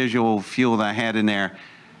the residual fuel that I had in there,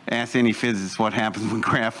 ask any physicist what happens when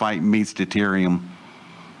graphite meets deuterium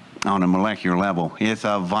on a molecular level. It's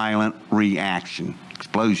a violent reaction,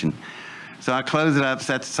 explosion. So I close it up,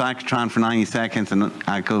 set the cyclotron for 90 seconds, and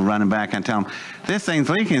I go running back and tell them, this thing's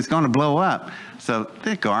leaking, it's going to blow up. So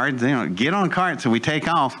the guards, get on cart, so we take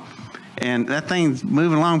off, and that thing's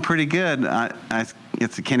moving along pretty good.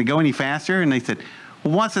 Can it go any faster? And they said,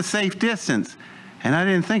 well, what's a safe distance? And I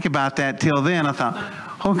didn't think about that till then. I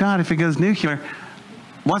thought, oh God, if it goes nuclear,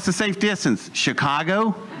 what's the safe distance?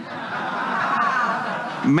 Chicago?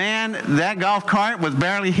 Man, that golf cart was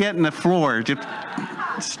barely hitting the floor, just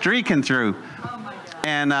streaking through.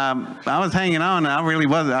 And I was hanging on, and I really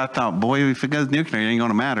wasn't. I thought, boy, if it goes nuclear, it ain't going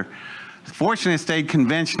to matter. Fortunately, it stayed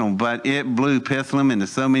conventional, but it blew Pittsland into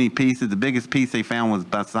so many pieces. The biggest piece they found was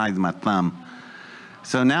about the size of my thumb.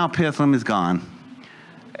 So now Pittsland is gone.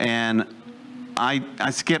 And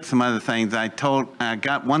I skipped some other things. I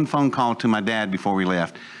got one phone call to my dad before we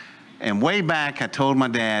left. And way back, I told my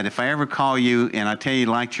dad, if I ever call you and I tell you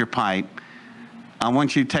to light your pipe, I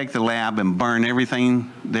want you to take the lab and burn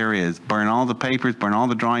everything there is. Burn all the papers, burn all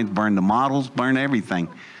the drawings, burn the models, burn everything.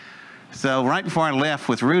 So right before I left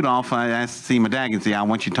with Rudolph, I asked to see my dad and say, I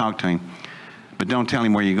want you to talk to him, but don't tell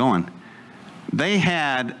him where you're going. They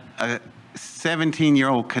had a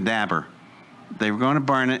 17-year-old cadaver. They were going to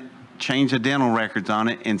burn it, change the dental records on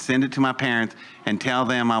it, and send it to my parents and tell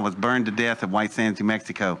them I was burned to death at White Sands, New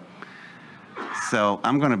Mexico. So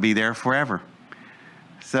I'm going to be there forever.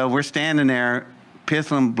 So we're standing there.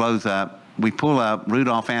 Pittsland blows up. We pull up.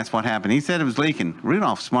 Rudolph asks what happened. He said it was leaking.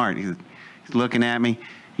 Rudolph's smart. He's looking at me.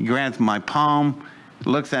 He grabs my palm,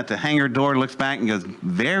 looks at the hangar door, looks back, and goes,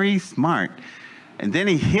 very smart. And then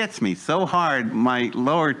he hits me so hard, my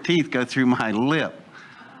lower teeth go through my lip.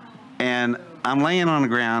 And I'm laying on the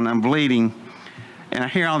ground. I'm bleeding. And I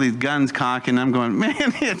hear all these guns cocking. I'm going,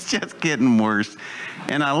 man, it's just getting worse.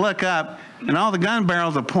 And I look up, and all the gun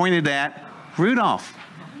barrels are pointed at Rudolph.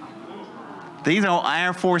 These are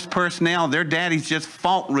Air Force personnel. Their daddies just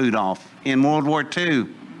fought Rudolph in World War II.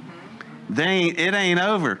 It ain't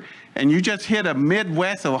over. And you just hit a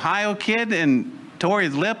Midwest Ohio kid and tore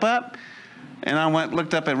his lip up? And I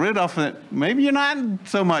looked up at Rudolph and said, maybe you're not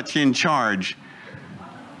so much in charge.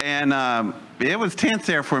 And it was tense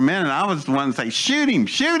there for a minute. I was the one to say, shoot him,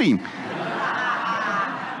 shoot him.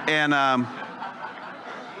 And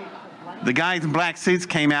the guys in black suits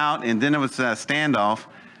came out, and then it was a standoff.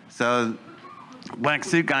 So black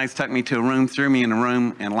suit guys took me to a room, threw me in a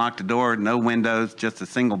room, and locked the door. No windows, just a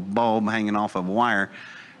single bulb hanging off of a wire.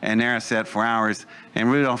 And there I sat for hours.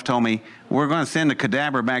 And Rudolph told me, we're going to send the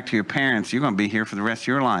cadaver back to your parents. You're going to be here for the rest of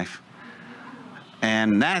your life.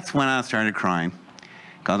 And that's when I started crying.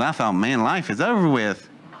 Because I thought, man, life is over with.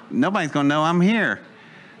 Nobody's going to know I'm here.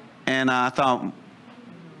 And I thought,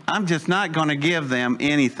 I'm just not going to give them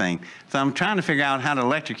anything. So I'm trying to figure out how to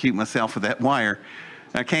electrocute myself with that wire.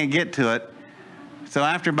 I can't get to it. So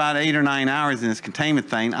after about 8 or 9 hours in this containment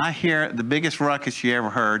thing, I hear the biggest ruckus you ever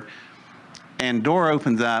heard. And door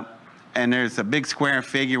opens up, and there's a big square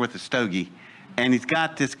figure with a stogie. And he's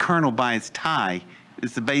got this colonel by his tie.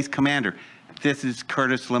 It's the base commander. This is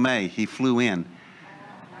Curtis LeMay. He flew in.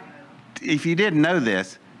 If you didn't know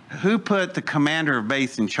this, who put the commander of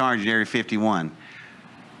base in charge of Area 51?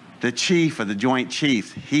 The chief of the Joint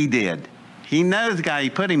Chiefs. He did. He knows the guy.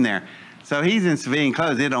 He put him there. So he's in civilian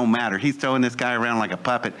clothes. It don't matter. He's throwing this guy around like a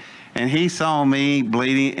puppet. And he saw me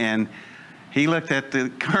bleeding, and he looked at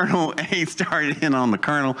the colonel, and he started in on the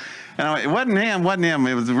colonel. And I went, it wasn't him.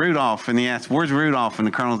 It was Rudolph. And he asked, where's Rudolph? And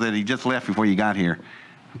the colonel said, he just left before you got here.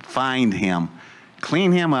 Find him.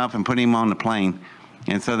 Clean him up and put him on the plane.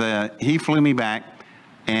 And so he flew me back.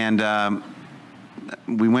 And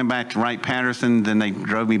we went back to Wright-Patterson. Then they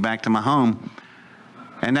drove me back to my home.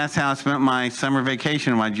 And that's how I spent my summer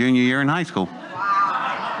vacation of my junior year in high school.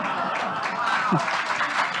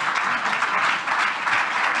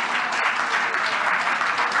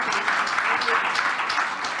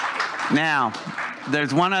 Now,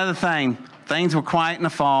 there's one other thing. Things were quiet in the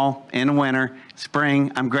fall, in the winter,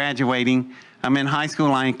 spring. I'm graduating. I'm in high school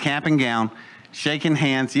line, cap and gown, shaking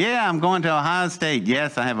hands. Yeah, I'm going to Ohio State.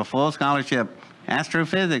 Yes, I have a full scholarship.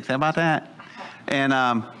 Astrophysics, how about that? And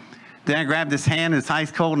then I grabbed this hand, it's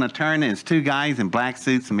ice cold, and I turned, and it's 2 guys in black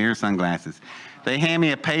suits and mirror sunglasses. They hand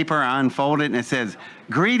me a paper, I unfold it, and it says,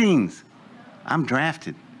 greetings, I'm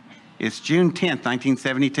drafted. It's June 10th,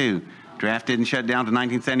 1972. Drafted and shut down to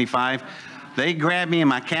 1975. They grab me in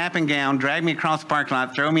my cap and gown, drag me across the parking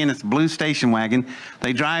lot, throw me in this blue station wagon.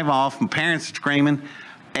 They drive off, my parents screaming,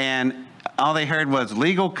 and all they heard was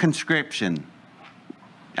legal conscription.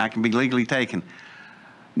 I can be legally taken.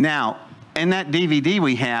 Now, in that DVD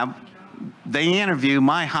we have, they interview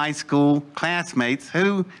my high school classmates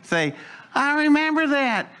who say, I remember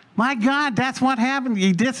that. My God, that's what happened.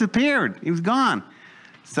 He disappeared. He was gone.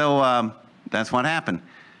 So that's what happened.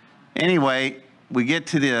 Anyway, we get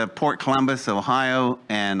to the Port Columbus, Ohio,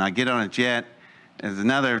 and I get on a jet. There's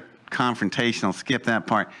another confrontation. I'll skip that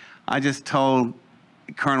part. I just told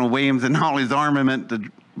Colonel Williams and all his armament to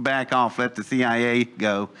back off, let the CIA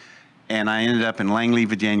go. And I ended up in Langley,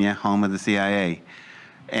 Virginia, home of the CIA.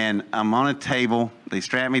 And I'm on a table. They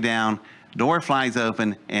strap me down. Door flies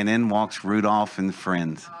open, and in walks Rudolph and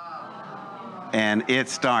friends. And it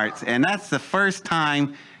starts. And that's the first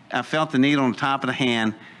time I felt the needle on the top of the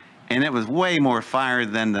hand. And it was way more fire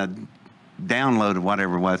than the download of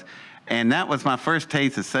whatever it was. And that was my first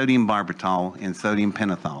taste of sodium barbital and sodium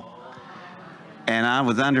pentothal. And I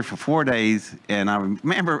was under for 4 days. And I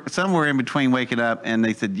remember somewhere in between waking up, and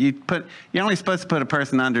they said, you're only supposed to put a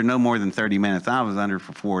person under no more than 30 minutes. I was under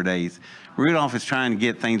for 4 days. Rudolph is trying to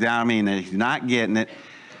get things out of me, and he's not getting it.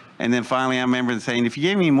 And then finally I remember saying, if you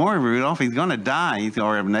give me more, Rudolph, he's going to die.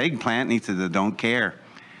 Or an eggplant. And he said, I don't care.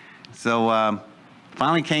 So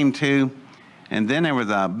finally came to, and then there was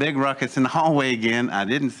a big ruckus in the hallway again. I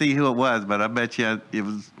didn't see who it was, but I bet you it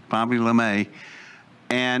was probably LeMay.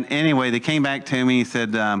 And anyway, they came back to me and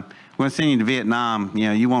said, we're going to send you to Vietnam. You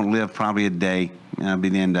know, you won't live probably a day. That'll be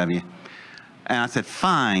the end of you. And I said,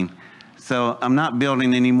 fine. So I'm not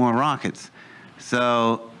building any more rockets.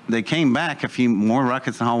 So they came back, a few more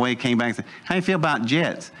rockets in the hallway, came back and said, how do you feel about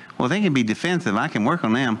jets? Well, they can be defensive. I can work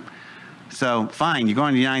on them. So fine, you're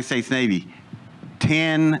going to the United States Navy.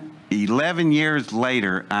 11 years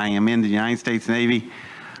later, I am in the United States Navy.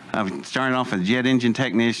 I started off as a jet engine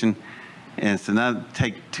technician. And it's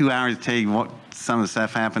take 2 hours to tell you what some of the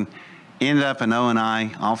stuff happened. Ended up in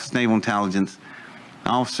O&I, Office of Naval Intelligence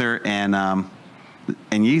officer, and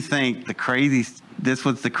you think this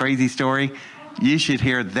was the crazy story? You should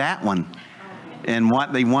hear that one and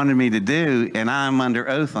what they wanted me to do, and I'm under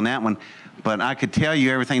oath on that one. But I could tell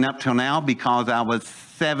you everything up till now because I was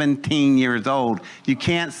 17 years old. You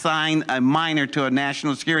can't sign a minor to a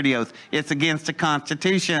national security oath. It's against the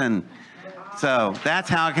Constitution. So that's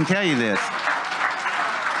how I can tell you this.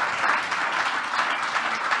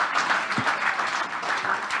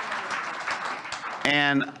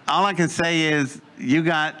 And all I can say is you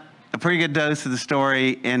got a pretty good dose of the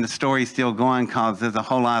story, and the story's still going because there's a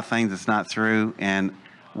whole lot of things that's not through. And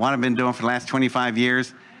what I've been doing for the last 25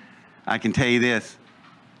 years, I can tell you this,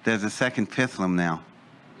 there's a second Pithlum now.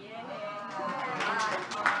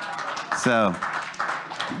 So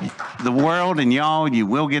the world and y'all, you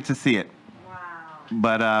will get to see it. Wow.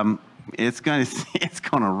 But it's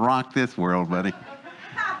gonna rock this world, buddy.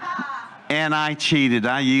 And I cheated.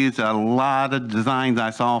 I used a lot of designs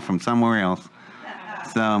I saw from somewhere else.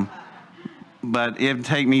 So, but it'd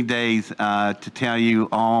take me days to tell you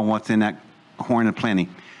all what's in that horn of plenty.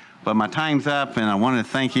 But my time's up, and I want to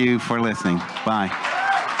thank you for listening. Bye.